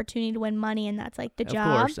you have an opportunity to win money, and that's, like, the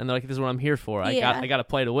job. Of course. And they're like, this is what I'm here for. I got to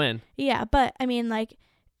play to win. Yeah, but, I mean, like,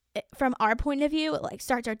 from our point of view, it like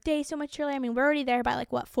starts our day so much earlier. I mean, we're already there by like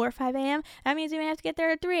 4 or 5 a.m. That means we may have to get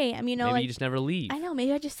there at 3. I mean, maybe like, you just never leave. I know.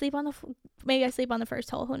 Maybe I just sleep on maybe I sleep on the first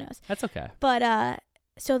hole. Who knows? That's okay. But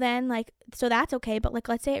so then so that's okay. But like,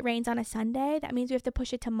 let's say it rains on a Sunday. That means we have to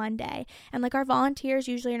push it to Monday. And like our volunteers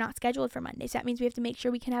usually are not scheduled for Monday. So that means we have to make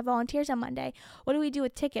sure we can have volunteers on Monday. What do we do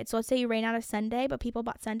with tickets? So let's say you rain out a Sunday, but people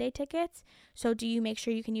bought Sunday tickets. So do you make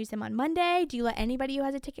sure you can use them on Monday? Do you let anybody who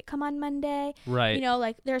has a ticket come on Monday? Right. You know,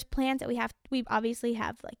 like there's plans that we obviously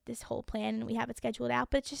have like this whole plan and we have it scheduled out,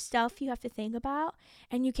 but it's just stuff you have to think about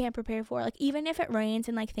and you can't prepare for. Like even if it rains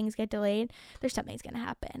and like things get delayed, there's something's going to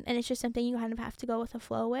happen. And it's just something you kind of have to go with the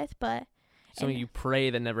flow with, but something you pray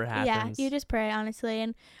that never happens. Yeah, you just pray, honestly.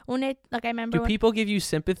 And when it, like, I remember. Do people give you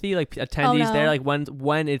sympathy, like attendees there, like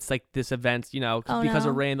when it's like this event, because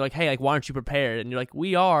of rain, they're like, hey, like, why aren't you prepared? And you're like,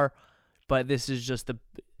 we are, but this is just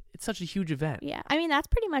it's such a huge event. Yeah, I mean, that's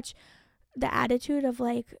pretty much the attitude of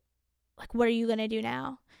like what are you gonna do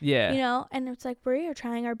now? Yeah. And it's like, we're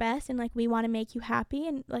trying our best, and like we want to make you happy,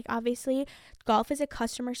 and like obviously golf is a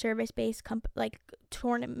customer service based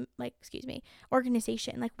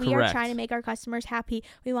organization. Like we Correct. are trying to make our customers happy.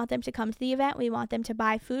 We want them to come to the event, we want them to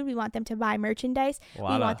buy food, we want them to buy merchandise, we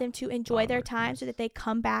want them to enjoy their time so that they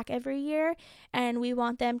come back every year, and we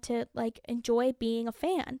want them to like enjoy being a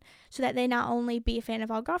fan so that they not only be a fan of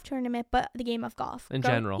our golf tournament but the game of golf in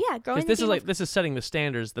general. Yeah, growing. This is setting the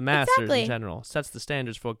standards. The Masters in general sets the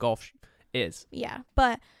standards for what golf is. Yeah,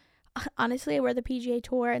 but honestly, we're the PGA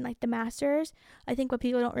Tour and like the Masters. I think what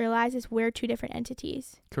people don't realize is we're two different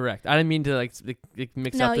entities. Correct. I didn't mean to like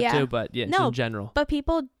mix up the two, but yeah, in general. But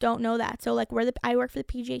people don't know that. So like I work for the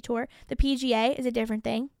PGA Tour. The PGA is a different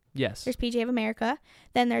thing. Yes. There's PGA of America,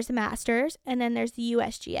 then there's the Masters, and then there's the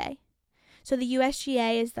USGA. So the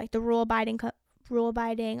USGA is like the rule abiding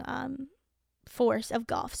force of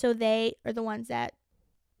golf. So they are the ones that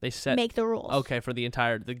make the rules. Okay, for the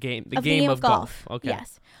game of golf. Okay.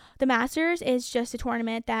 Yes. The Masters is just a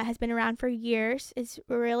tournament that has been around for years. It's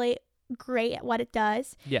really great at what it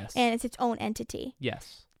does. Yes. And it's its own entity.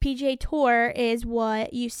 Yes. PGA Tour is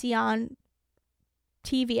what you see on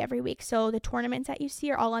TV every week. So the tournaments that you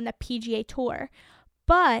see are all on the PGA Tour.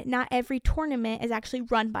 But not every tournament is actually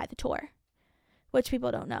run by the tour, which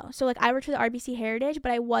people don't know. So like I worked for the RBC Heritage,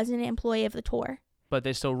 but I wasn't an employee of the tour. But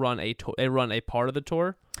they still run they run a part of the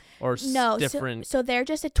tour, or no, different. So they're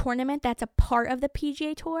just a tournament that's a part of the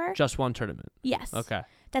PGA Tour. Just one tournament. Yes. Okay.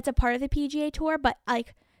 That's a part of the PGA Tour, but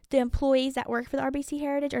like the employees that work for the RBC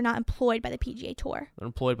Heritage are not employed by the PGA Tour. They're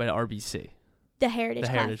employed by the RBC. The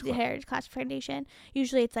Heritage Class Foundation.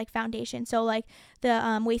 Usually it's like foundation. So like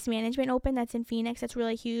the Waste Management Open that's in Phoenix, that's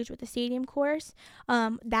really huge with the stadium course.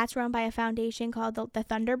 That's run by a foundation called the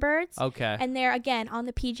Thunderbirds. Okay. And they're again on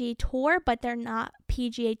the PGA Tour, but they're not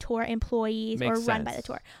PGA Tour employees Makes or run sense. by the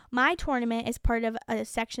tour. My tournament is part of a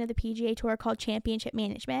section of the PGA Tour called Championship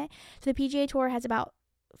Management. So the PGA Tour has about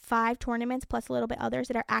 5 tournaments plus a little bit others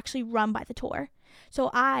that are actually run by the tour. So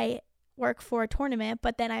I work for a tournament,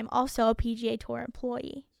 but then I'm also a PGA Tour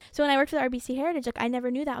employee. So when I worked for the RBC Heritage, like I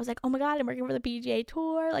never knew that. I was like, oh my God, I'm working for the PGA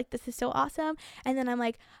Tour. Like this is so awesome. And then I'm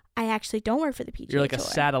like, I actually don't work for the PGA Tour. You're like a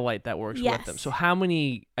satellite that works with them. So how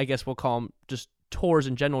many, I guess we'll call them just tours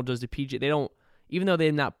in general, does the PGA, they don't, even though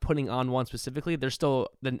they're not putting on one specifically, are they still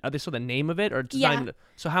the name of it? Or just not even,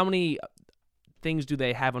 so how many things do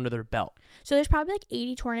they have under their belt? So there's probably like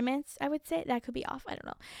 80 tournaments, I would say. That could be off, I don't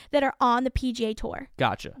know, that are on the PGA Tour.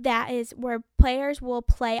 Gotcha. That is where players will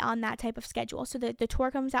play on that type of schedule. So the tour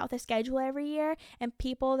comes out with a schedule every year, and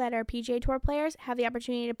people that are PGA Tour players have the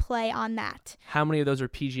opportunity to play on that. How many of those are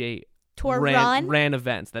PGA Tour ran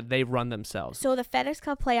events that they run themselves? So the FedEx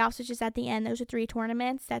Cup playoffs, which is at the end, those are 3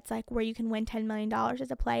 tournaments. That's like where you can win $10 million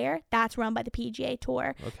as a player. That's run by the PGA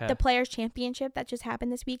Tour. Okay. The Players Championship that just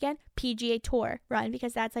happened this weekend, PGA Tour run,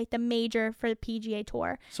 because that's like the major for the PGA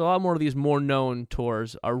Tour. So a lot more of these more known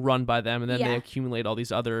tours are run by them, and then they accumulate all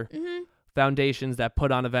these other foundations that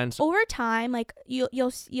put on events. Over time, like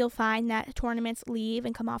you'll find that tournaments leave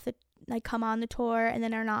and come on the tour, and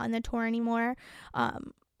then are not in the tour anymore.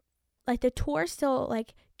 Like the tour still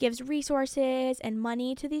like gives resources and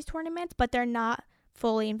money to these tournaments, but they're not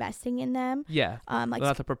fully investing in them. Yeah. Like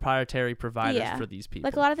not the proprietary providers for these people.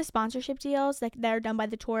 Like a lot of the sponsorship deals, like they're done by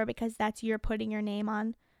the tour because you're putting your name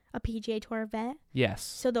on a PGA Tour event. Yes.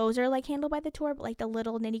 So those are like handled by the tour, but like the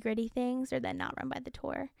little nitty gritty things are then not run by the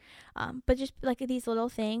tour. But just like these little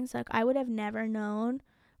things, like I would have never known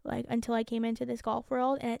like until I came into this golf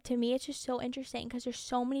world, and to me it's just so interesting because there's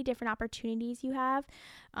so many different opportunities you have,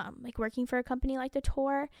 like working for a company like the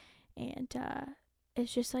tour, and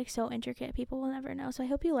it's just like so intricate. People will never know. So I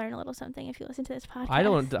hope you learn a little something if you listen to this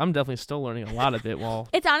podcast. I'm definitely still learning a lot of it while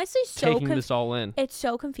it's honestly so taking this all in. It's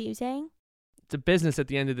so confusing. It's a business at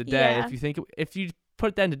the end of the day. If you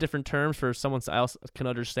put that into different terms for someone else can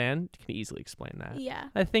understand, you can easily explain that. Yeah.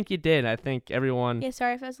 I think you did. I think everyone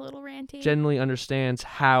sorry if I was a little ranty. Generally understands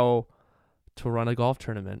how to run a golf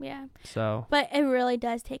tournament. Yeah. So. But it really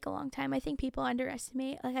does take a long time. I think people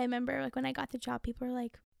underestimate. Like I remember like when I got the job, people were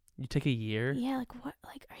like, you take a year? Yeah, like what?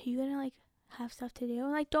 Like are you gonna like have stuff to do?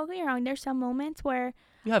 And like don't get me wrong, there's some moments where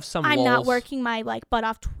you have some I'm lulls. not working my like butt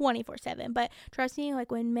off 24/7, but trust me,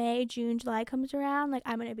 like when May, June, July comes around, like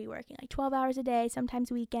I'm gonna be working like 12 hours a day,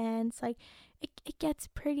 sometimes weekends. Like it gets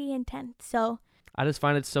pretty intense. So I just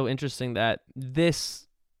find it so interesting that this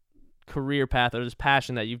career path or this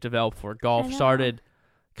passion that you've developed for golf started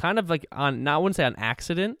kind of like on, I wouldn't say on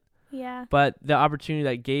accident, but the opportunity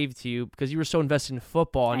that gave to you because you were so invested in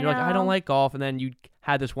football and you're like, I don't like golf. And then you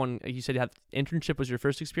had this one, you said you had internship was your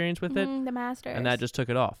first experience with it. The Masters. And that just took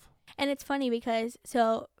it off. And it's funny because,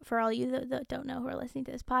 so for all you that don't know who are listening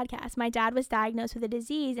to this podcast, my dad was diagnosed with a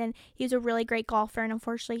disease and he was a really great golfer and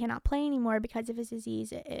unfortunately cannot play anymore because of his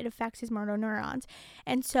disease. It affects his motor neurons.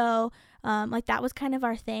 And so, like that was kind of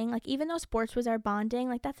our thing. Like even though sports was our bonding,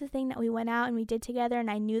 like that's the thing that we went out and we did together. And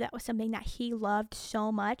I knew that was something that he loved so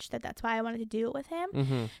much that's why I wanted to do it with him.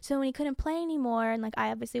 Mm-hmm. So when he couldn't play anymore and like I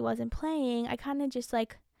obviously wasn't playing, I kind of just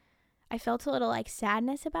like, I felt a little like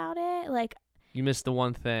sadness about it. Like, you missed the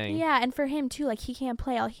one thing. Yeah, and for him too, like he can't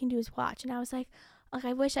play. All he can do is watch. And I was like,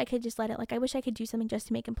 I wish I could just let it. Like I wish I could do something just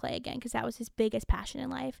to make him play again because that was his biggest passion in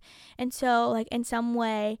life. And so like in some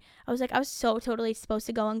way, I was so totally supposed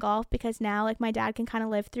to go in golf because now like my dad can kind of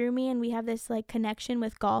live through me and we have this like connection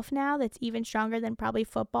with golf now that's even stronger than probably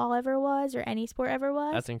football ever was or any sport ever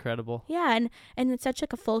was. That's incredible. Yeah, and it's such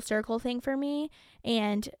like a full circle thing for me.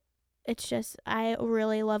 And it's just, I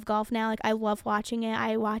really love golf now. Like I love watching it.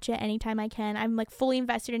 I watch it anytime I can. I'm like fully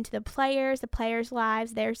invested into the players'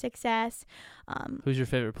 lives, their success. Who's your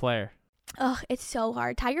favorite player? Oh, it's so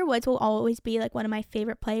hard. Tiger Woods will always be like one of my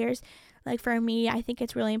favorite players. Like for me, I think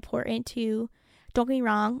it's really important to, don't get me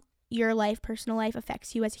wrong, your life, personal life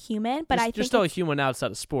affects you as a human, but I think you're still a human outside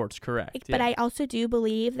of sports, correct? But I also do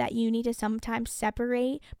believe that you need to sometimes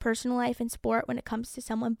separate personal life and sport when it comes to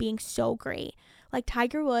someone being so great. Like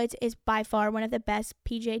Tiger Woods is by far one of the best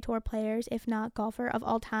PGA Tour players, if not golfer of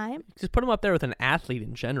all time. Just put him up there with an athlete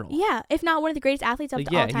in general. Yeah, if not one of the greatest athletes of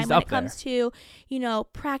all time when it comes to,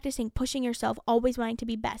 practicing, pushing yourself, always wanting to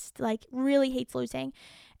be best, like really hates losing.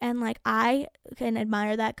 And like I can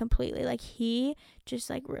admire that completely. Like he just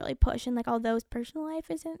like really pushed, and like although his personal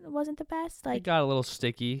life wasn't the best, like it got a little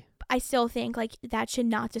sticky. I still think like that should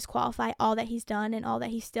not disqualify all that he's done and all that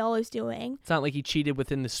he still is doing. It's not like he cheated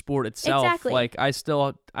within the sport itself. Exactly. Like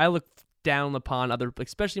I look down upon other,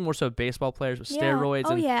 especially more so baseball players with steroids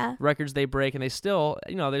and records they break, and they still,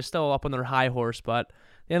 they're still up on their high horse. But at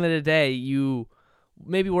the end of the day, you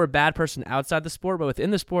maybe were a bad person outside the sport, but within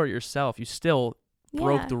the sport yourself, you still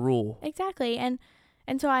broke the rule. Exactly. And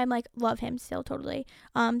so I'm like love him still totally.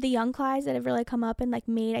 The young guys that have really come up and like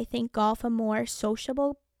made, I think, golf a more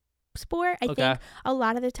sociable sport. I think a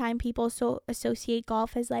lot of the time people associate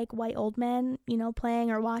golf as like white old men, playing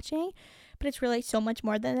or watching, but it's really so much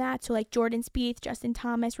more than that. So like Jordan Spieth, Justin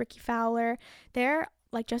Thomas, Ricky Fowler, they're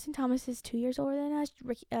like, Justin Thomas is 2 years older than us.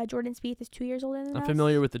 Jordan Spieth is 2 years older than us. I'm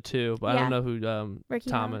familiar with the two, but I don't know who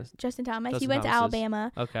Justin Thomas. He went to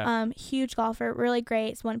Alabama. Okay. Huge golfer, really great.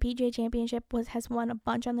 He's won a PGA Championship. Has won a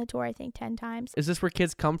bunch on the tour, I think 10 times. Is this where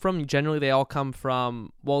kids come from? Generally, they all come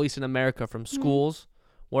from, well, at least in America, from schools.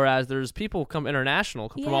 Whereas there's people come international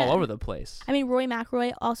from all over the place. I mean, Rory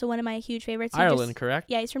McIlroy, also one of my huge favorites. Ireland, correct?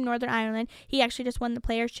 Yeah, he's from Northern Ireland. He actually just won the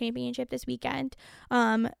Players' Championship this weekend.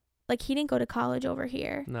 Like, he didn't go to college over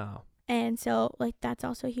here. No. And so, like, that's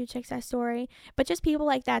also a huge success story. But just people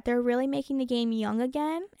like that, they're really making the game young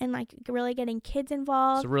again and, like, really getting kids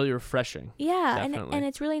involved. It's really refreshing. Yeah, and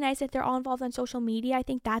it's really nice that they're all involved on social media. I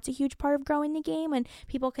think that's a huge part of growing the game, and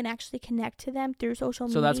people can actually connect to them through social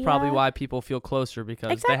media. So that's probably why people feel closer,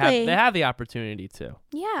 because they have the opportunity to.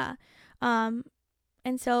 Yeah. And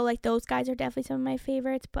so, like, those guys are definitely some of my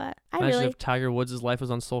favorites, but Imagine if Tiger Woods' life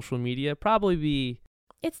was on social media, probably be...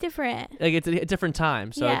 It's different. Like, it's a different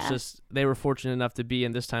time. So it's just, they were fortunate enough to be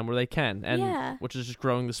in this time where they can, and which is just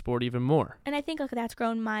growing the sport even more. And I think like that's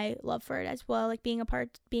grown my love for it as well, like being a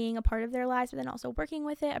part of their lives, but then also working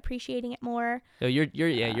with it, appreciating it more. So you're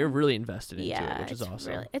really invested into it, which is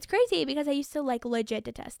awesome. It's crazy because I used to like legit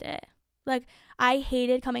detest it. Like, I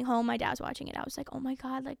hated coming home. My dad was watching it. I was like, oh my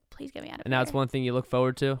God, like, please get me out of here. And now it's one thing you look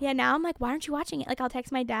forward to? Yeah, now I'm like, why aren't you watching it? Like, I'll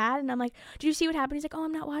text my dad and I'm like, did you see what happened? He's like, oh,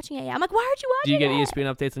 I'm not watching it yet. I'm like, why aren't you watching it? Do you get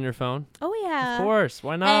ESPN updates on your phone? Oh, yeah. Of course.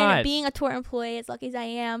 Why not? And being a tour employee, as lucky as I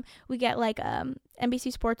am, we get like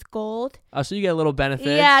NBC Sports Gold. Oh, so you get a little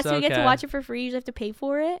benefit. Yeah, so we get to watch it for free. You just have to pay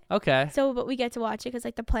for it. Okay. So, but we get to watch it because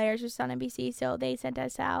like the players are just on NBC, so they sent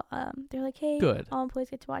us out. They're like, hey, good. All employees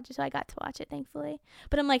get to watch it, so I got to watch it, thankfully.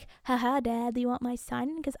 But I'm like, haha, Dad, do you want my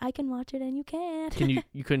sign? Because I can watch it and you can't.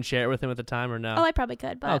 You couldn't share it with him at the time, or no? Oh, I probably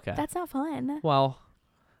could, but that's not fun. Well,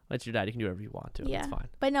 that's your dad. You can do whatever you want to. Yeah, it's fine.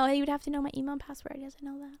 But no, he would have to know my email and password. He doesn't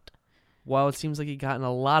know that. Well, it seems like you gotten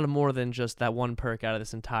a lot more than just that one perk out of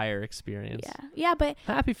this entire experience. Yeah, but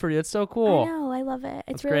happy for you. It's so cool. I know, I love it.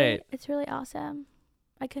 It's great. It's really awesome.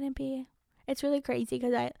 I couldn't be. It's really crazy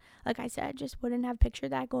because like I said, just wouldn't have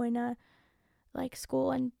pictured that going to like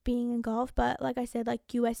school and being in golf. But like I said, like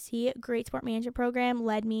USC, great sport management program,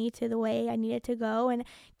 led me to the way I needed to go and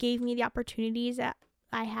gave me the opportunities that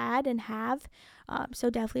I had and have. So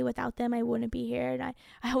definitely without them, I wouldn't be here. And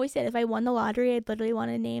I always said if I won the lottery, I'd literally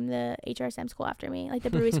want to name the HRSM school after me, like the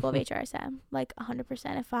Brewery School of HRSM, like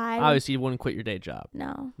 100%. If I obviously you wouldn't quit your day job.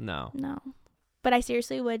 No. No. But I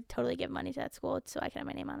seriously would totally give money to that school so I could have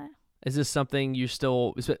my name on it. Is this something you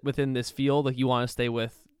still within this field? Like you want to stay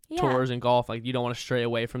with tours and golf? Like you don't want to stray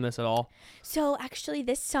away from this at all? So actually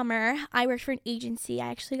this summer I worked for an agency. I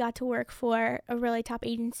actually got to work for a really top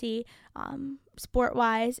agency, sport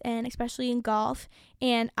wise and especially in golf,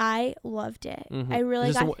 and I loved it. Mm-hmm. I really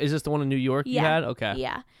is this the one in New York you had? Okay.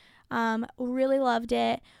 Yeah. Really loved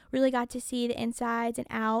it. Really got to see the insides and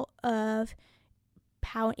out of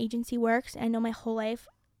how an agency works. I know my whole life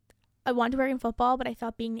I wanted to work in football, but I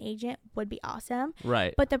thought being an agent would be awesome.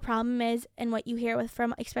 Right. But the problem is, and what you hear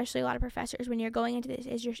from especially a lot of professors when you're going into this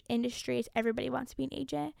is your industry is everybody wants to be an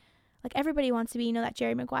agent. Like everybody wants to be, that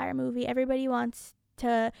Jerry Maguire movie. Everybody wants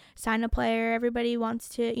to sign a player. Everybody wants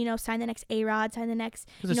to, sign the next A-Rod, sign the next,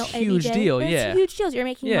 it's a huge deal. It's huge deals. You're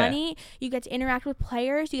making money. You get to interact with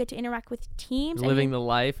players. You get to interact with teams. Living the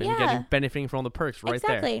life and getting benefiting from all the perks right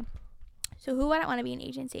there. Exactly. So who wouldn't want to be an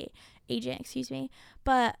agent,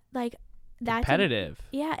 but like that's competitive.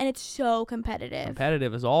 And it's so competitive.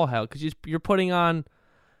 Competitive is all hell because you're putting on.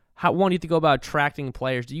 How one you have to go about attracting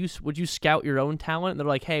players? Would you scout your own talent? And they're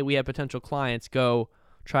like, hey, we have potential clients. Go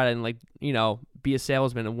try to be a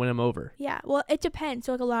salesman and win them over. Yeah, well, it depends.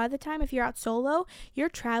 So like a lot of the time, if you're out solo, you're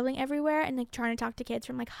traveling everywhere and like trying to talk to kids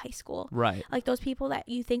from like high school. Right. Like those people that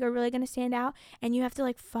you think are really going to stand out, and you have to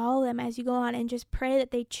like follow them as you go on and just pray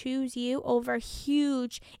that they choose you over a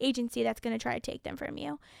huge agency that's going to try to take them from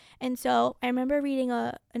you. And so I remember reading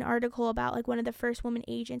an article about like one of the first women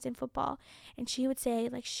agents in football, and she would say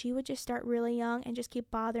like she would just start really young and just keep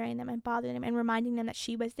bothering them and reminding them that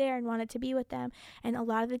she was there and wanted to be with them. And a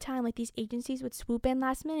lot of the time, like these agencies would swoop in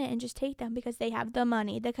last minute and just take them because they have the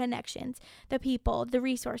money, the connections, the people, the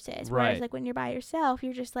resources. Right. Whereas like when you're by yourself,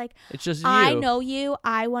 you're just like, it's just you. I know you.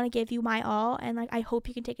 I want to give you my all, and like I hope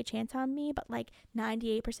you can take a chance on me. But like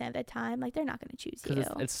 98% of the time, like they're not going to choose you.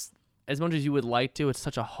 It's as much as you would like to, it's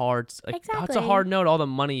such a hard, exactly. It's a hard note. All the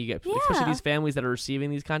money you get, especially these families that are receiving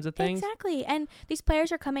these kinds of things. Exactly, and these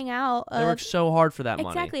players are coming out. They work so hard for that money.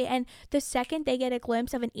 Exactly, and the second they get a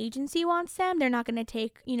glimpse of an agency wants them, they're not going to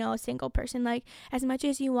take a single person. Like as much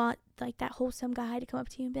as you want like that wholesome guy to come up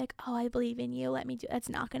to you and be like, oh, I believe in you, let me do. That's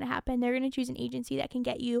not going to happen. They're going to choose an agency that can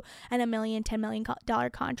get you $1 million, $10 million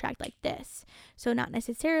contract like this. So not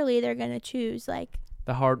necessarily they're going to choose like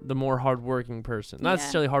the more hardworking person. Not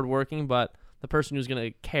necessarily hardworking, but the person who's going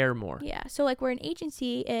to care more. Yeah. So like where an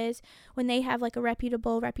agency is when they have like a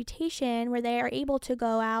reputable reputation where they are able to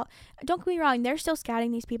go out. Don't get me wrong. They're still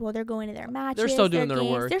scouting these people. They're going to their matches. They're still doing their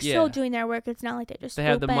games. work. They're still doing their work. It's not like they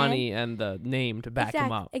have the money and the name to back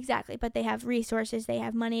them up. Exactly. But they have resources. They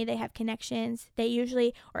have money. They have connections. They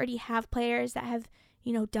usually already have players that have,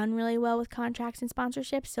 done really well with contracts and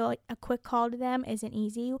sponsorships. So like a quick call to them is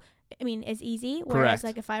easy. Whereas Correct.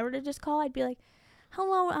 like if I were to just call, I'd be like,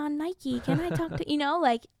 hello on Nike, can I talk to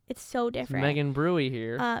like it's so different. Megan Brewery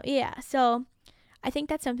here. So I think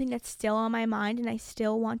that's something that's still on my mind and I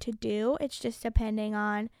still want to do. It's just depending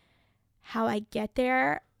on how I get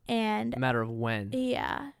there and a matter of when.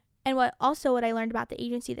 And what I learned about the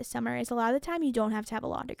agency this summer is a lot of the time you don't have to have a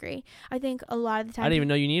law degree. I think a lot of the time I didn't even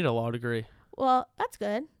know you needed a law degree. Well, that's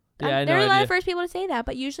good. Yeah, they're a lot of the first people to say that,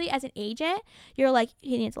 but usually as an agent, you're like,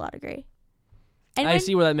 he needs a law degree. And I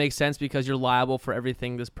see where that makes sense because you're liable for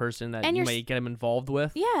everything this person that you may get him involved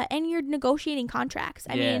with. Yeah, and you're negotiating contracts.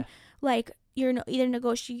 I mean, like you're either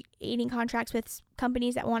negotiating contracts with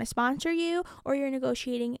companies that want to sponsor you, or you're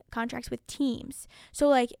negotiating contracts with teams. So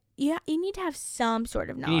like, you need to have some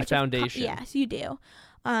sort of knowledge. You need foundation. Yes, you do.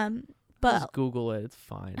 But just Google it. It's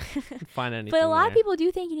fine. Find anything. But a lot of people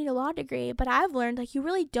do think you need a law degree, but I've learned like you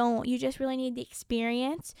really don't. You just really need the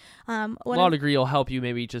experience. Law degree will help you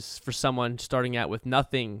maybe just for someone starting out with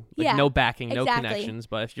nothing, like no backing, no connections.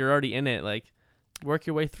 But if you're already in it, like work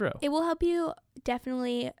your way through. It will help you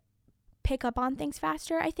definitely pick up on things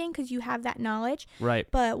faster, I think, because you have that knowledge. Right.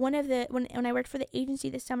 But when I worked for the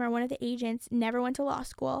agency this summer, one of the agents never went to law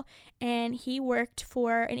school, and he worked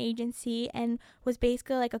for an agency and was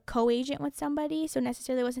basically like a co-agent with somebody, so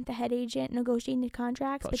necessarily wasn't the head agent negotiating the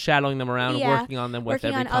contracts, but shadowing them around and working on them with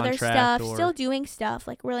every contract. Working on other stuff, still doing stuff,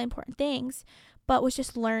 like really important things, but was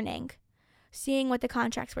just learning. Seeing what the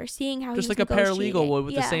contracts were, seeing how just he was like a paralegal would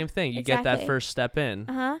with the same thing. You get that first step in.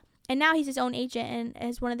 And now he's his own agent and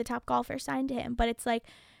is one of the top golfers signed to him. But it's like,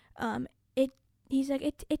 he's like,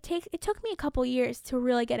 it took me a couple years to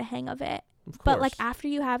really get a hang of it. Of course. But like after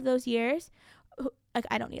you have those years, like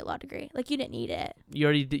I don't need a law degree. Like you didn't need it.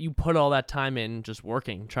 You put all that time in just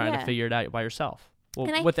working, trying to figure it out by yourself.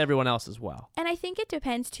 Well, with everyone else as well. And I think it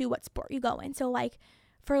depends too what sport you go in. So like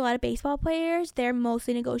for a lot of baseball players, they're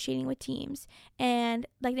mostly negotiating with teams, and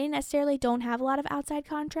like they necessarily don't have a lot of outside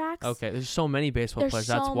contracts. Okay, there's so many baseball players.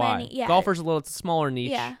 So that's why. many, yeah. Golfers it's a smaller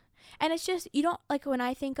niche. Yeah. And it's just, you don't, like when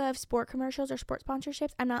I think of sport commercials or sport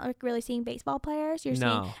sponsorships, I'm not like really seeing baseball players. You're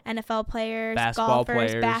seeing NFL players, basketball golfers,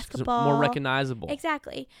 players, basketball. More recognizable.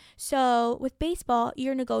 Exactly. So with baseball,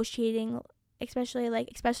 you're negotiating, especially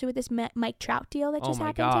with this Mike Trout deal that just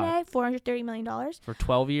happened today, $430 million. For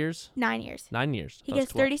 12 years? 9 years. 9 years. He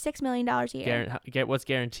gets $36 million a year. What's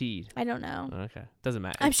guaranteed? I don't know. Okay. Doesn't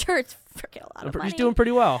matter. I'm sure it's freaking a lot of money. He's doing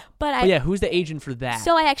pretty well. But yeah, who's the agent for that?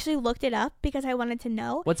 So I actually looked it up because I wanted to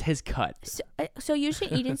know. What's his cut? So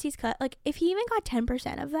usually agencies cut, like if he even got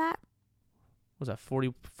 10% of that. Was that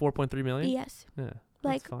 44.3 million? Yes. Yeah.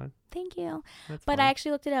 Like, that's fine. Thank you. That's but fine. I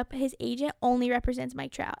actually looked it up. His agent only represents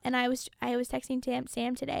Mike Trout. And I was texting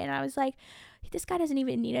Sam today, and I was like, this guy doesn't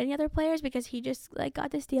even need any other players because he just like got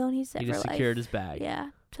this deal and he's set for life. He just secured his bag. Yeah.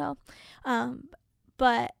 So,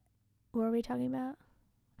 but what were we talking about?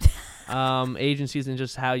 Agencies and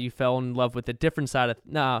just how you fell in love with the different side of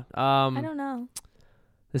I don't know.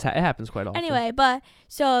 It happens quite often. Anyway, but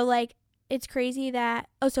so like it's crazy that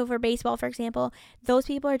so for baseball, for example, those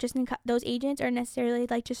people are just those agents are necessarily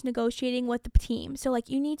like just negotiating with the team. So like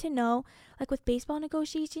you need to know, like with baseball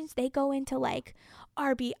negotiations, they go into like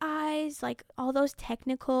RBIs, like all those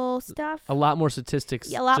technical stuff. A lot more statistics.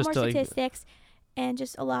 Yeah, a lot more statistics, and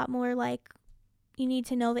just a lot more like you need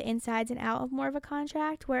to know the insides and out of more of a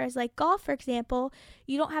contract. Whereas like golf, for example,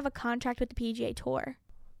 you don't have a contract with the PGA Tour.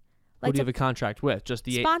 Like who do you have a contract with? Just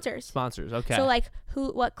the sponsors. Sponsors, okay. So like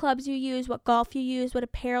what clubs you use, what golf you use, what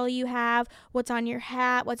apparel you have, what's on your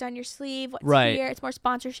hat, what's on your sleeve, what's here. It's more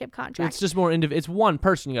sponsorship contracts. It's just more it's one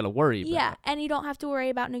person you got to worry about. Yeah, and you don't have to worry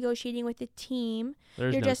about negotiating with the team.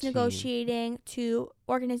 You're just negotiating to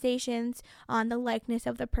organizations on the likeness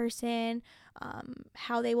of the person,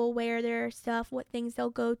 how they will wear their stuff, what things they'll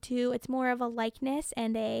go to. It's more of a likeness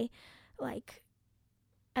and a like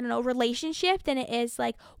relationship than it is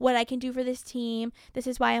like what I can do for this team. This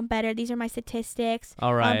is why I'm better. These are my statistics.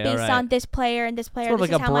 All right, based on this player and this player. It's more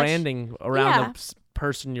like a branding around the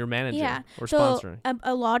person you're managing or sponsoring.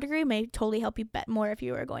 A law degree may totally help you bet more if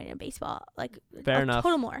you were going to baseball. Like fair enough.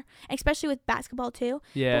 Total more, especially with basketball too.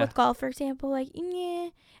 Yeah. But with golf, for example, like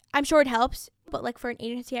I'm sure it helps. But like for an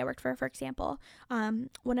agency I worked for example,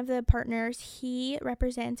 one of the partners, he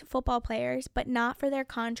represents football players, but not for their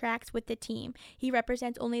contracts with the team. He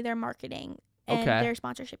represents only their marketing and their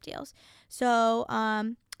sponsorship deals. So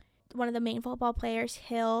one of the main football players,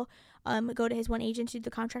 he'll go to his one agent to do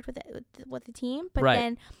the contract with the team. But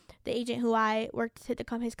then the agent who I worked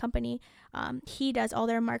at his company, he does all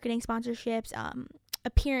their marketing sponsorships,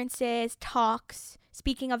 appearances, talks,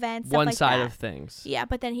 speaking events, stuff one side that. Of things. Yeah,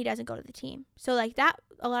 but then he doesn't go to the team. So like that,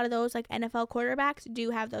 a lot of those like NFL quarterbacks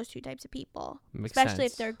do have those two types of people, especially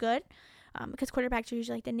if they're good, because quarterbacks are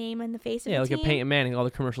usually like the name and the face of the team. Yeah, like Peyton Manning, all the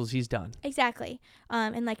commercials he's done. Exactly.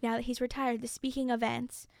 And like now that he's retired, the speaking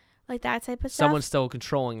events, like that type of stuff. Someone's still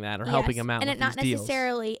controlling that or helping him out. And with it not these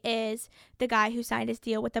necessarily is the guy who signed his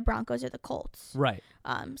deal with the Broncos or the Colts. Right.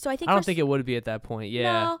 So I think I don't think it would be at that point. Yeah.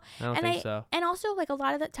 No, I don't think so. And also like a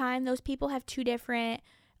lot of the time, those people have two different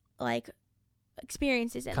like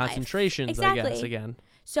experiences in concentrations, life. Exactly. I guess again.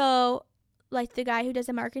 So like the guy who does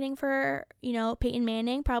the marketing for, Peyton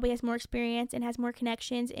Manning probably has more experience and has more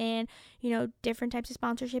connections in, different types of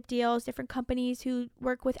sponsorship deals, different companies who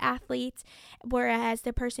work with athletes, whereas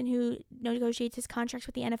the person who negotiates his contracts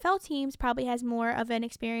with the NFL teams probably has more of an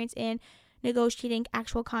experience in negotiating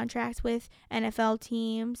actual contracts with NFL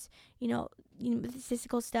teams, the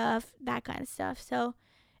statistical stuff, that kind of stuff. So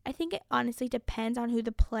I think it honestly depends on who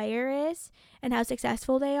the player is and how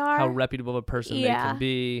successful they are. How reputable a person they can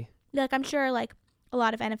be. Like, I'm sure, like, a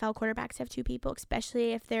lot of NFL quarterbacks have two people,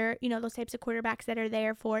 especially if they're, those types of quarterbacks that are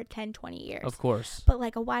there for 10, 20 years. Of course. But,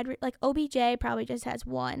 like, like, OBJ probably just has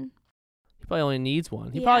one. He probably only needs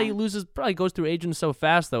one. He probably goes through agents so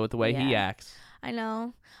fast, though, with the way he acts. I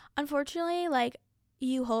know. Unfortunately, like,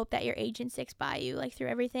 you hope that your agent sticks by you, like, through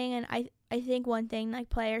everything. And I think one thing, like,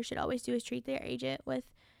 players should always do is treat their agent with,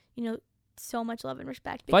 so much love and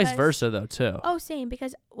respect. Vice versa, though, too. Oh, same.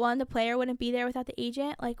 Because, one, the player wouldn't be there without the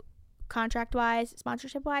agent. Like, contract wise,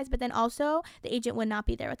 sponsorship wise, but then also the agent would not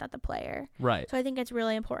be there without the player. Right. So I think it's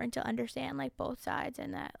really important to understand like both sides,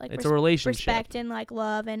 and that like it's a relationship. Respect and like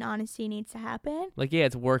love and honesty needs to happen. Like, yeah,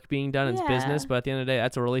 it's work being done, it's business, but at the end of the day,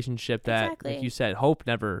 that's a relationship that, like you said, hope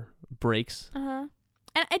never breaks.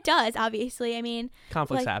 And it does, obviously. I mean,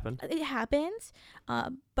 conflicts like, happen. It happens.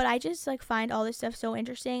 But I just like find all this stuff so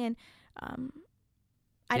interesting, and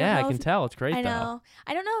I can tell it's great. I know.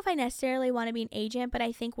 I don't know if I necessarily want to be an agent, but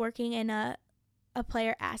I think working in a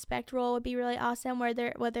player aspect role would be really awesome.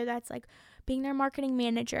 Whether that's like being their marketing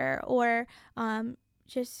manager or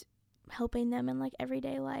just helping them in like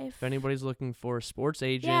everyday life. If anybody's looking for a sports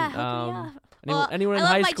agent, I anyone in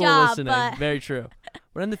high school listening, very true.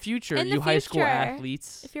 But in the future, high school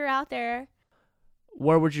athletes, if you're out there,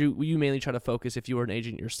 where would you mainly try to focus if you were an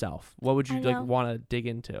agent yourself? What would you like want to dig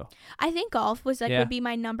into? I think golf would be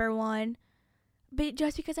my number one, but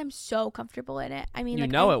just because I'm so comfortable in it. I mean,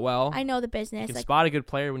 it well. I know the business. You can spot a good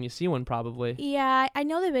player when you see one, probably. Yeah, I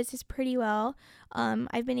know the business pretty well.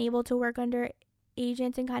 I've been able to work under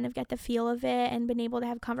agents and kind of get the feel of it, and been able to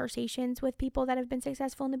have conversations with people that have been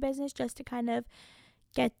successful in the business just to kind of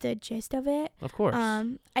get the gist of it. Of course.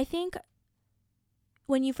 I think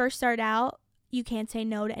when you first start out, you can't say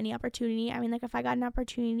no to any opportunity. I mean, like if I got an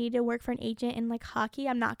opportunity to work for an agent in like hockey,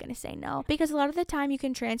 I'm not going to say no, because a lot of the time you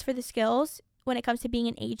can transfer the skills when it comes to being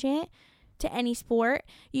an agent to any sport.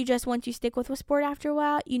 You just, once you stick with a sport after a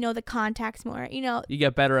while, you know the contacts more, you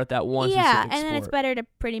get better at that one specific and sport. then it's better to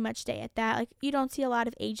pretty much stay at that. Like you don't see a lot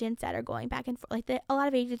of agents that are going back and forth. Like a lot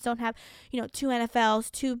of agents don't have 2 NFLs,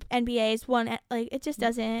 2 NBAs, one, like it just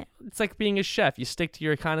doesn't. It's like being a chef. You stick to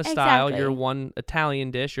your kind of style, your one Italian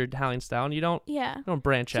dish, your Italian style, and you don't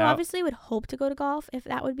branch out. So obviously would hope to go to golf if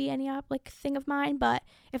that would be any thing of mine, but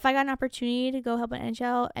if I got an opportunity to go help an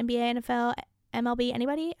NHL, NBA, NFL, MLB,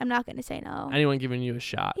 anybody, I'm not going to say no. Anyone giving you a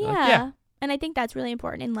shot. Yeah. And I think that's really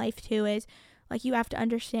important in life too, is like you have to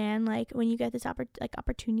understand, like when you get this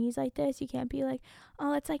opportunities like this, you can't be like,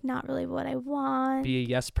 oh, that's like not really what I want. Be a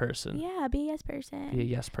yes person. Yeah, be a yes person. Be a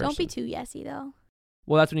yes person. Don't be too yesy though.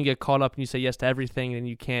 Well, that's when you get caught up and you say yes to everything and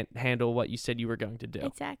you can't handle what you said you were going to do.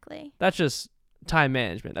 Exactly. That's just time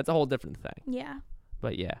management. That's a whole different thing. Yeah.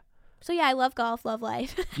 But yeah. So yeah, I love golf, love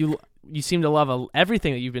life. You seem to love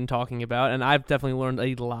everything that you've been talking about, and I've definitely learned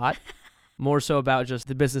a lot. More so about just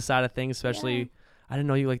the business side of things, especially. Yeah. I didn't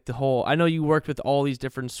know you like I know you worked with all these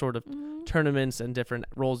different sort of tournaments and different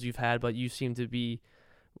roles you've had, but you seem to be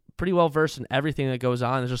pretty well versed in everything that goes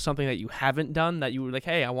on. Is there something that you haven't done that you were like,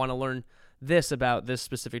 hey, I want to learn this about this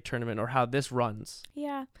specific tournament or how this runs?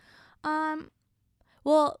 Yeah.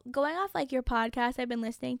 Well, going off like your podcast, I've been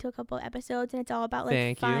listening to a couple of episodes, and it's all about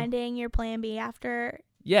like finding your plan B after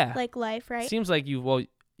like life, right? Seems like you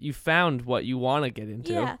found what you want to get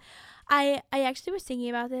into. Yeah. I actually was thinking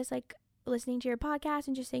about this, like listening to your podcast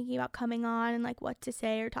and just thinking about coming on and like what to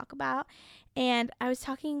say or talk about. And I was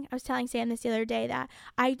telling Sam this the other day that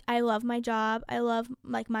I love my job. I love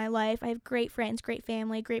like my life. I have great friends, great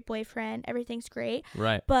family, great boyfriend. Everything's great.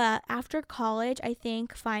 Right. But after college, I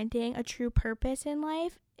think finding a true purpose in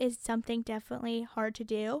life is something definitely hard to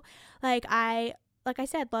do. Like I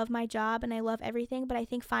said, love my job and I love everything, but I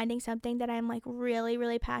think finding something that I'm like really,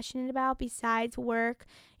 really passionate about besides work,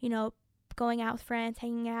 going out with friends,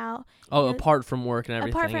 hanging out. Apart from work and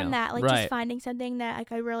everything. Apart from that, like just finding something that like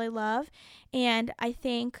I really love. And I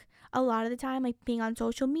think a lot of the time, like being on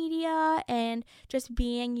social media and just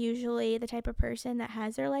being usually the type of person that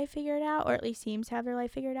has their life figured out, or at least seems to have their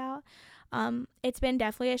life figured out. It's been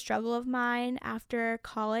definitely a struggle of mine after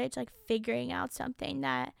college, like figuring out something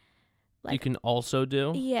that like you can also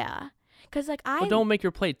do. Yeah. Because, like, But don't make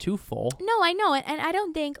your plate too full. No, I know it. And I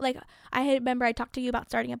don't think, like, remember I talked to you about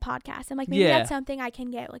starting a podcast. I'm like, maybe that's something I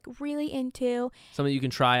can get, like, really into. Something you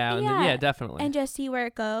can try out. Yeah, definitely. And just see where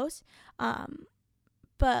it goes.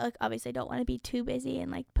 But, like, obviously I don't want to be too busy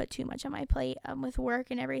and, like, put too much on my plate with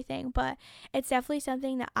work and everything. But it's definitely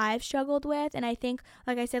something that I've struggled with. And I think,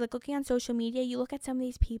 like I said, like, looking on social media, you look at some of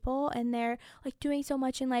these people and they're, like, doing so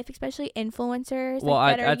much in life, especially influencers. Well,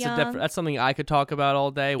 like, that's something I could talk about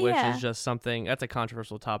all day, which is just something, that's a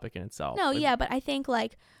controversial topic in itself. No, but I think,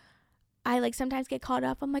 like, I like sometimes get caught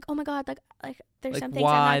up. I'm like, oh my god, like there's some things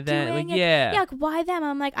why I'm not then? doing. Like, yeah, like why them?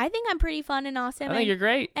 I'm like, I think I'm pretty fun and awesome. I think you're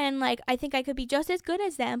great, and like I think I could be just as good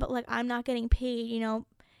as them, but like I'm not getting paid.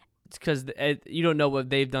 It's because you don't know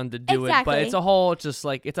what they've done to do it, but it's a whole just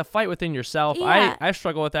like it's a fight within yourself. Yeah. I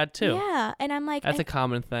struggle with that too. Yeah, and I'm like, that's a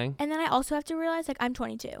common thing. And then I also have to realize like I'm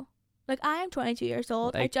 22. Like, I am 22 years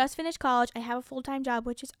old. I Like- just finished college. I have a full-time job,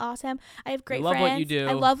 which is awesome. I have great love friends. what you do.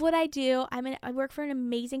 I love what I do. I work for an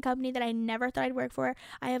amazing company that I never thought I'd work for.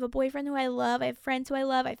 I have a boyfriend who I love. I have friends who I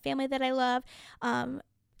love. I have family that I love.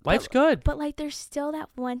 Life's good. But like, there's still that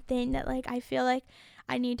one thing that like I feel like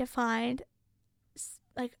I need to find.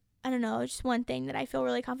 Like, I don't know, just one thing that I feel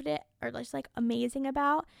really confident or just like amazing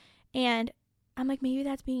about, and I'm like, maybe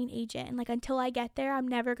that's being an agent. And like, until I get there, I'm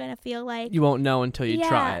never gonna feel like You won't know until you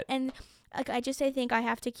try it. And like, I think I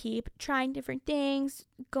have to keep trying different things,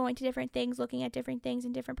 going to different things, looking at different things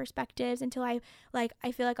in different perspectives until I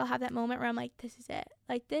feel like I'll have that moment where I'm like, this is it.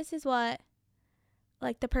 Like, this is what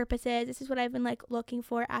like the purpose is. This is what I've been like looking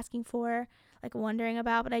for, asking for, like wondering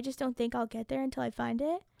about. But I just don't think I'll get there until I find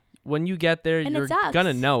it. When you get there, And it you're sucks.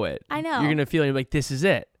 gonna know it. I know. You're gonna feel it. You're like, this is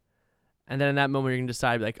it. And then in that moment, you're gonna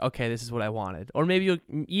decide like, okay, this is what I wanted. Or maybe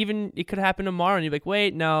it could happen tomorrow, and you're like,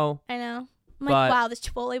 wait, no. I know. I'm But- like, wow, this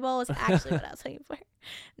Chipotle bowl is actually what I was looking for.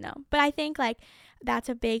 No, but I think like that's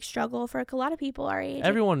a big struggle for like, a lot of people our age.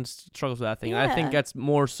 Everyone struggles with that thing. And I think Yeah. that's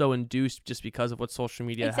more so induced just because of what social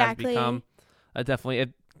media Exactly. has become.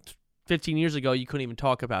 Definitely, 15 years ago, you couldn't even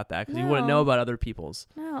talk about that because you wouldn't No. know about other people's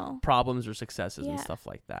No. problems or successes and Yeah. stuff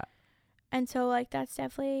like that. And so like that's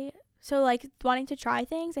definitely so like wanting to try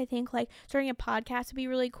things. I think like starting a podcast would be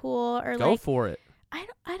really cool. Or Go like for it. I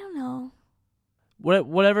don't know.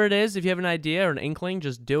 Whatever it is, if you have an idea or an inkling,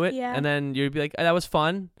 just do it. Yeah. And then you'd be like, that was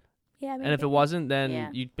fun. Yeah. And if it maybe. wasn't, then Yeah.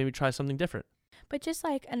 you'd maybe try something different. But just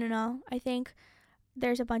like I don't know. I think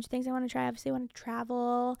there's a bunch of things I want to try. Obviously, I want to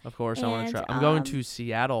travel. Of course, I want to And, try. I'm going um, to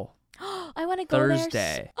Seattle I want to go Thursday.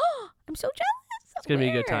 there. I'm so jealous. It's gonna be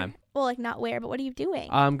a good Where? time. Well, like not where, but what are you doing?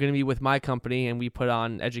 I'm going to be with my company, and we put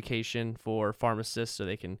on education for pharmacists so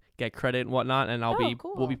they can get credit and whatnot. And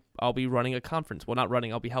I'll be running a conference. Well, not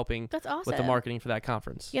running. I'll be helping That's awesome. with the marketing for that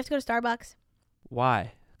conference. You have to go to Starbucks.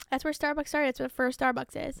 Why? That's where Starbucks started. That's where the first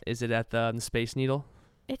Starbucks is. Is it at the Space Needle?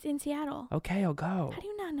 It's in Seattle. Okay, I'll go. How do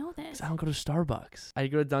you not know this? 'Cause I don't go to Starbucks. I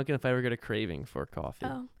go to Dunkin' if I ever get a craving for coffee.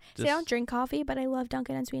 Oh, see, Just- I don't drink coffee, but I love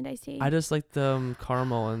Dunkin' and sweetened iced tea. I just like the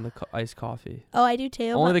caramel and the iced coffee. Oh, I do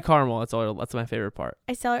too. Only but the caramel. That's my favorite part.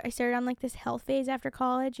 I started on like this health phase after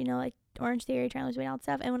college. You know, like Orange Theory, trying to lose weight, all that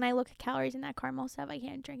stuff. And when I look at calories in that caramel stuff, I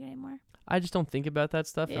can't drink it anymore. I just don't think about that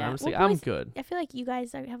stuff. And Yeah. I'm just Well, like, I'm boys- good. I feel like you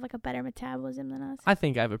guys have like a better metabolism than us. I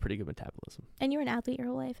think I have a pretty good metabolism. And you're an athlete your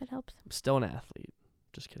whole life. It helps. I'm still an athlete.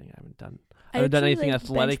 Just kidding. I haven't done I done actually, anything like,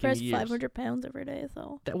 athletic in bench press years. 500 pounds every day,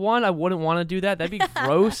 so. that one. I wouldn't want to do that. That'd be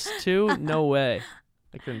gross too. No way.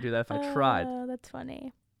 I couldn't do that if I tried. Oh, that's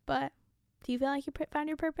funny. But do you feel like you found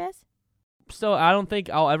your purpose? So I don't think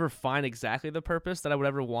I'll ever find exactly the purpose that I would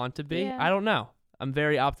ever want to be. Yeah. I don't know. I'm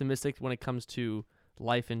very optimistic when it comes to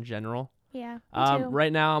life in general. Yeah. Me too.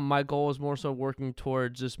 Right now, my goal is more so working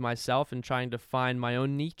towards just myself and trying to find my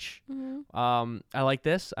own niche. Mm-hmm. I like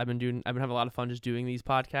this. I've been having a lot of fun just doing these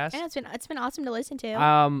podcasts. And it's been awesome to listen to.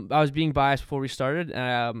 I was being biased before we started.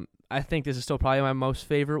 I think this is still probably my most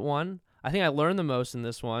favorite one. I think I learned the most in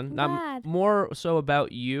this one. Not Glad. more so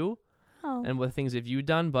about you Oh. and what things have you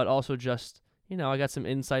done, but also just, I got some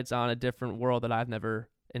insights on a different world that I've never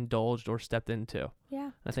indulged or stepped into.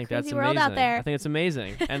 Yeah. I think crazy that's world amazing. out there. I think it's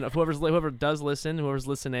amazing. And whoever does listen, whoever's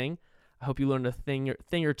listening, I hope you learned a thing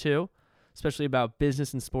or two, especially about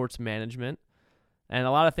business and sports management. And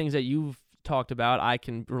a lot of things that you've talked about, I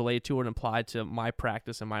can relate to and apply to my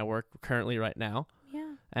practice and my work currently right now.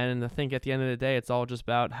 Yeah. And I think at the end of the day, it's all just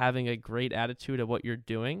about having a great attitude of what you're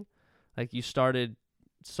doing. Like, you started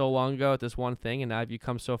so long ago at this one thing, and now you've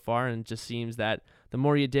come so far, and it just seems that the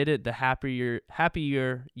more you did it, the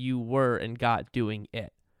happier you were and got doing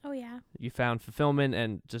it. Oh, yeah. You found fulfillment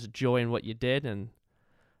and just joy in what you did, and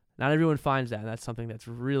not everyone finds that, and that's something that's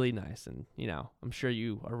really nice. And I'm sure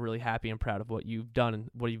you are really happy and proud of what you've done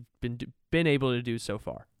and what you've been able to do so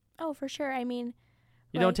far. Oh, for sure. I mean,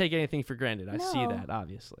 You don't take anything for granted. I see No. that,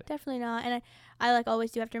 obviously. definitely not. And I like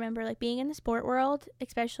always do have to remember, like, being in the sport world,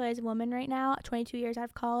 especially as a woman right now, 22 years out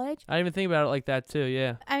of college. I even think about it like that too.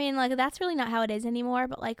 Yeah. I mean, like, that's really not how it is anymore.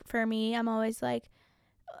 But like for me, I'm always like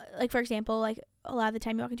for example, like a lot of the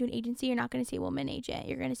time you walk into an agency, you're not going to see a woman agent.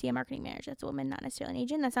 You're going to see a marketing manager. That's a woman, not necessarily an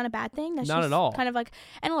agent. That's not a bad thing. That's Not just at all. kind of like,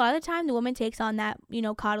 and a lot of the time the woman takes on that,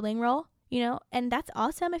 coddling role, and that's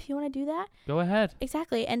awesome if you want to do that. Go ahead.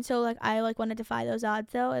 Exactly. And so like I like want to defy those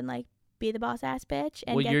odds though, and like be the boss ass bitch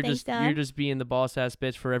and get things done. You're just being the boss ass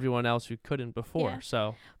bitch for everyone else who couldn't before. Yeah.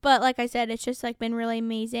 So But like I said, it's just like been really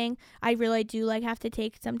amazing. I really do like have to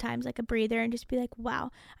take sometimes like a breather and just be like,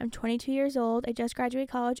 wow, I'm 22 years old. I just graduated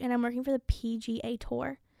college and I'm working for the PGA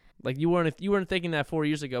Tour. like you weren't thinking that 4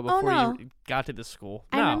 years ago before no. you got to this school.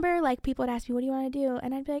 I No. remember like people would ask me, what do you want to do?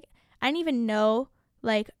 And I'd be like, I didn't even know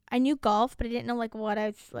Like, I knew golf, but I didn't know like what I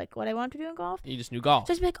wanted to do in golf. You just knew golf.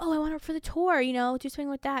 So I was like, oh, I want to work for the tour, you know, do something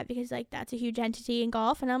with that, because like that's a huge entity in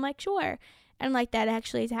golf. And I'm like, sure. And like that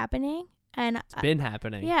actually is happening. And It's been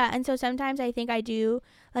happening. yeah. And so sometimes I think I do,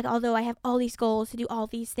 like, although I have all these goals to do all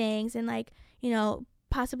these things and like, you know,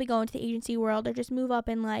 possibly go into the agency world or just move up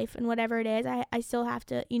in life and whatever it is, I still have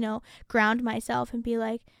to, you know, ground myself and be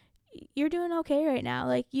like, you're doing okay right now.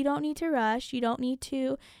 Like, you don't need to rush. You don't need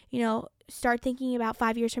to, you know, start thinking about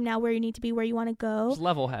 5 years from now where you need to be, where you want to go. Just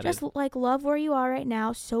level-headed. Just like love where you are right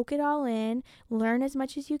now, soak it all in, learn as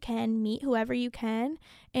much as you can, meet whoever you can,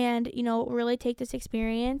 and, you know, really take this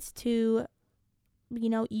experience to, you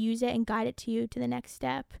know, use it and guide it to you to the next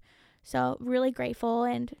step. So really grateful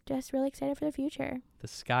and just really excited for the future. The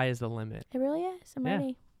sky is the limit. It really is. I'm Yeah.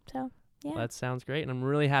 ready. So yeah. Well, that sounds great, and I'm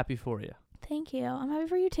really happy for you. Thank you. I'm happy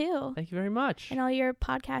for you too. Thank you very much. And all your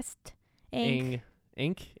podcast Ing.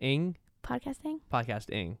 podcasting.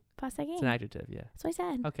 Podcasting. Podcasting. It's an adjective, yeah. That's what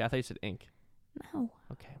I said. Okay, I thought you said ink. No.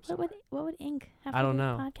 Okay, I'm What sorry. would ink have I to don't do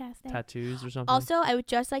know. with podcasting? Tattoos or something? Also, I would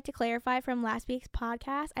just like to clarify from last week's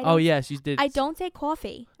podcast. Oh, yes, you did. I don't say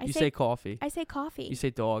coffee. You say coffee. I say coffee. You say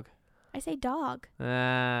dog. I say dog.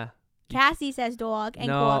 Ah, Cassie says dog and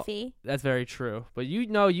No. coffee. that's very true. But you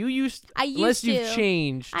know, you used, I used unless to. you've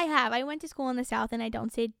changed. I have. I went to school in the South and I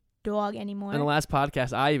don't say dog anymore. In the last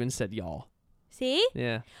podcast, I even said y'all. See?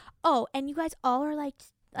 Yeah. Oh, and you guys all are like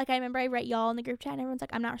I remember I write y'all in the group chat and everyone's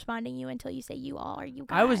like, I'm not responding to you until you say you all or you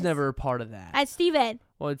guys. I was never a part of that. As Steven.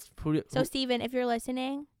 Well, it's So Steven, if you're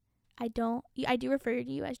listening, I do refer to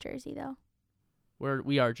you as Jersey though.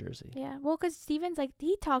 we are Jersey. Yeah. Well, because Steven's like,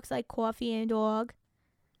 he talks like coffee and dog.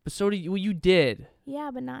 But so do you. Well, you did. Yeah,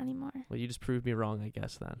 but not anymore. Well, you just proved me wrong, I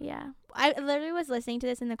guess, then. Yeah. I literally was listening to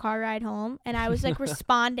this in the car ride home and I was like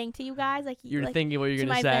responding to you guys. Like, You were like, thinking what you're to going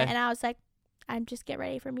my to say. friend, and I was like, I'm just get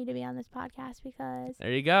ready for me to be on this podcast because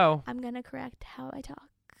There you go. I'm going to correct how I talk.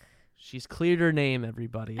 She's cleared her name,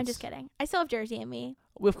 everybody. I'm just kidding. I still have Jersey in me.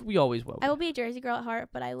 We always will. I will be a Jersey girl at heart,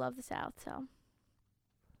 but I love the South, so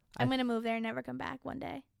I'm going to move there and never come back one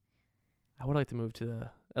day. I would like to move to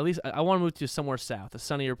at least I want to move to somewhere south, a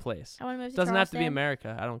sunnier place. I want to move to Doesn't have to be Charleston.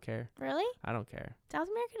 America. I don't care. Really? I don't care. South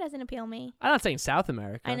America doesn't appeal me. I'm not saying South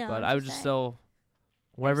America, I know, but I'm I would just just saying. still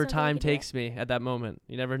wherever still feel like time you do it. takes me at that moment.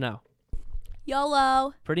 You never know.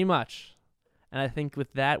 YOLO. Pretty much. And I think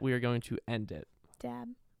with that we are going to end it. Dab.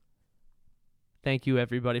 Thank you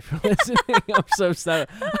everybody for listening. I'm so sorry.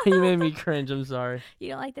 You made me cringe. I'm sorry. You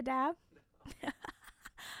don't like the dab?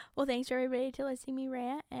 Well, thanks for everybody to listening to me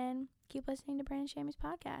rant and keep listening to Brandon Shamus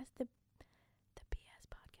podcast, the BS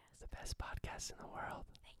podcast. The best podcast in the world.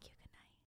 Thank you.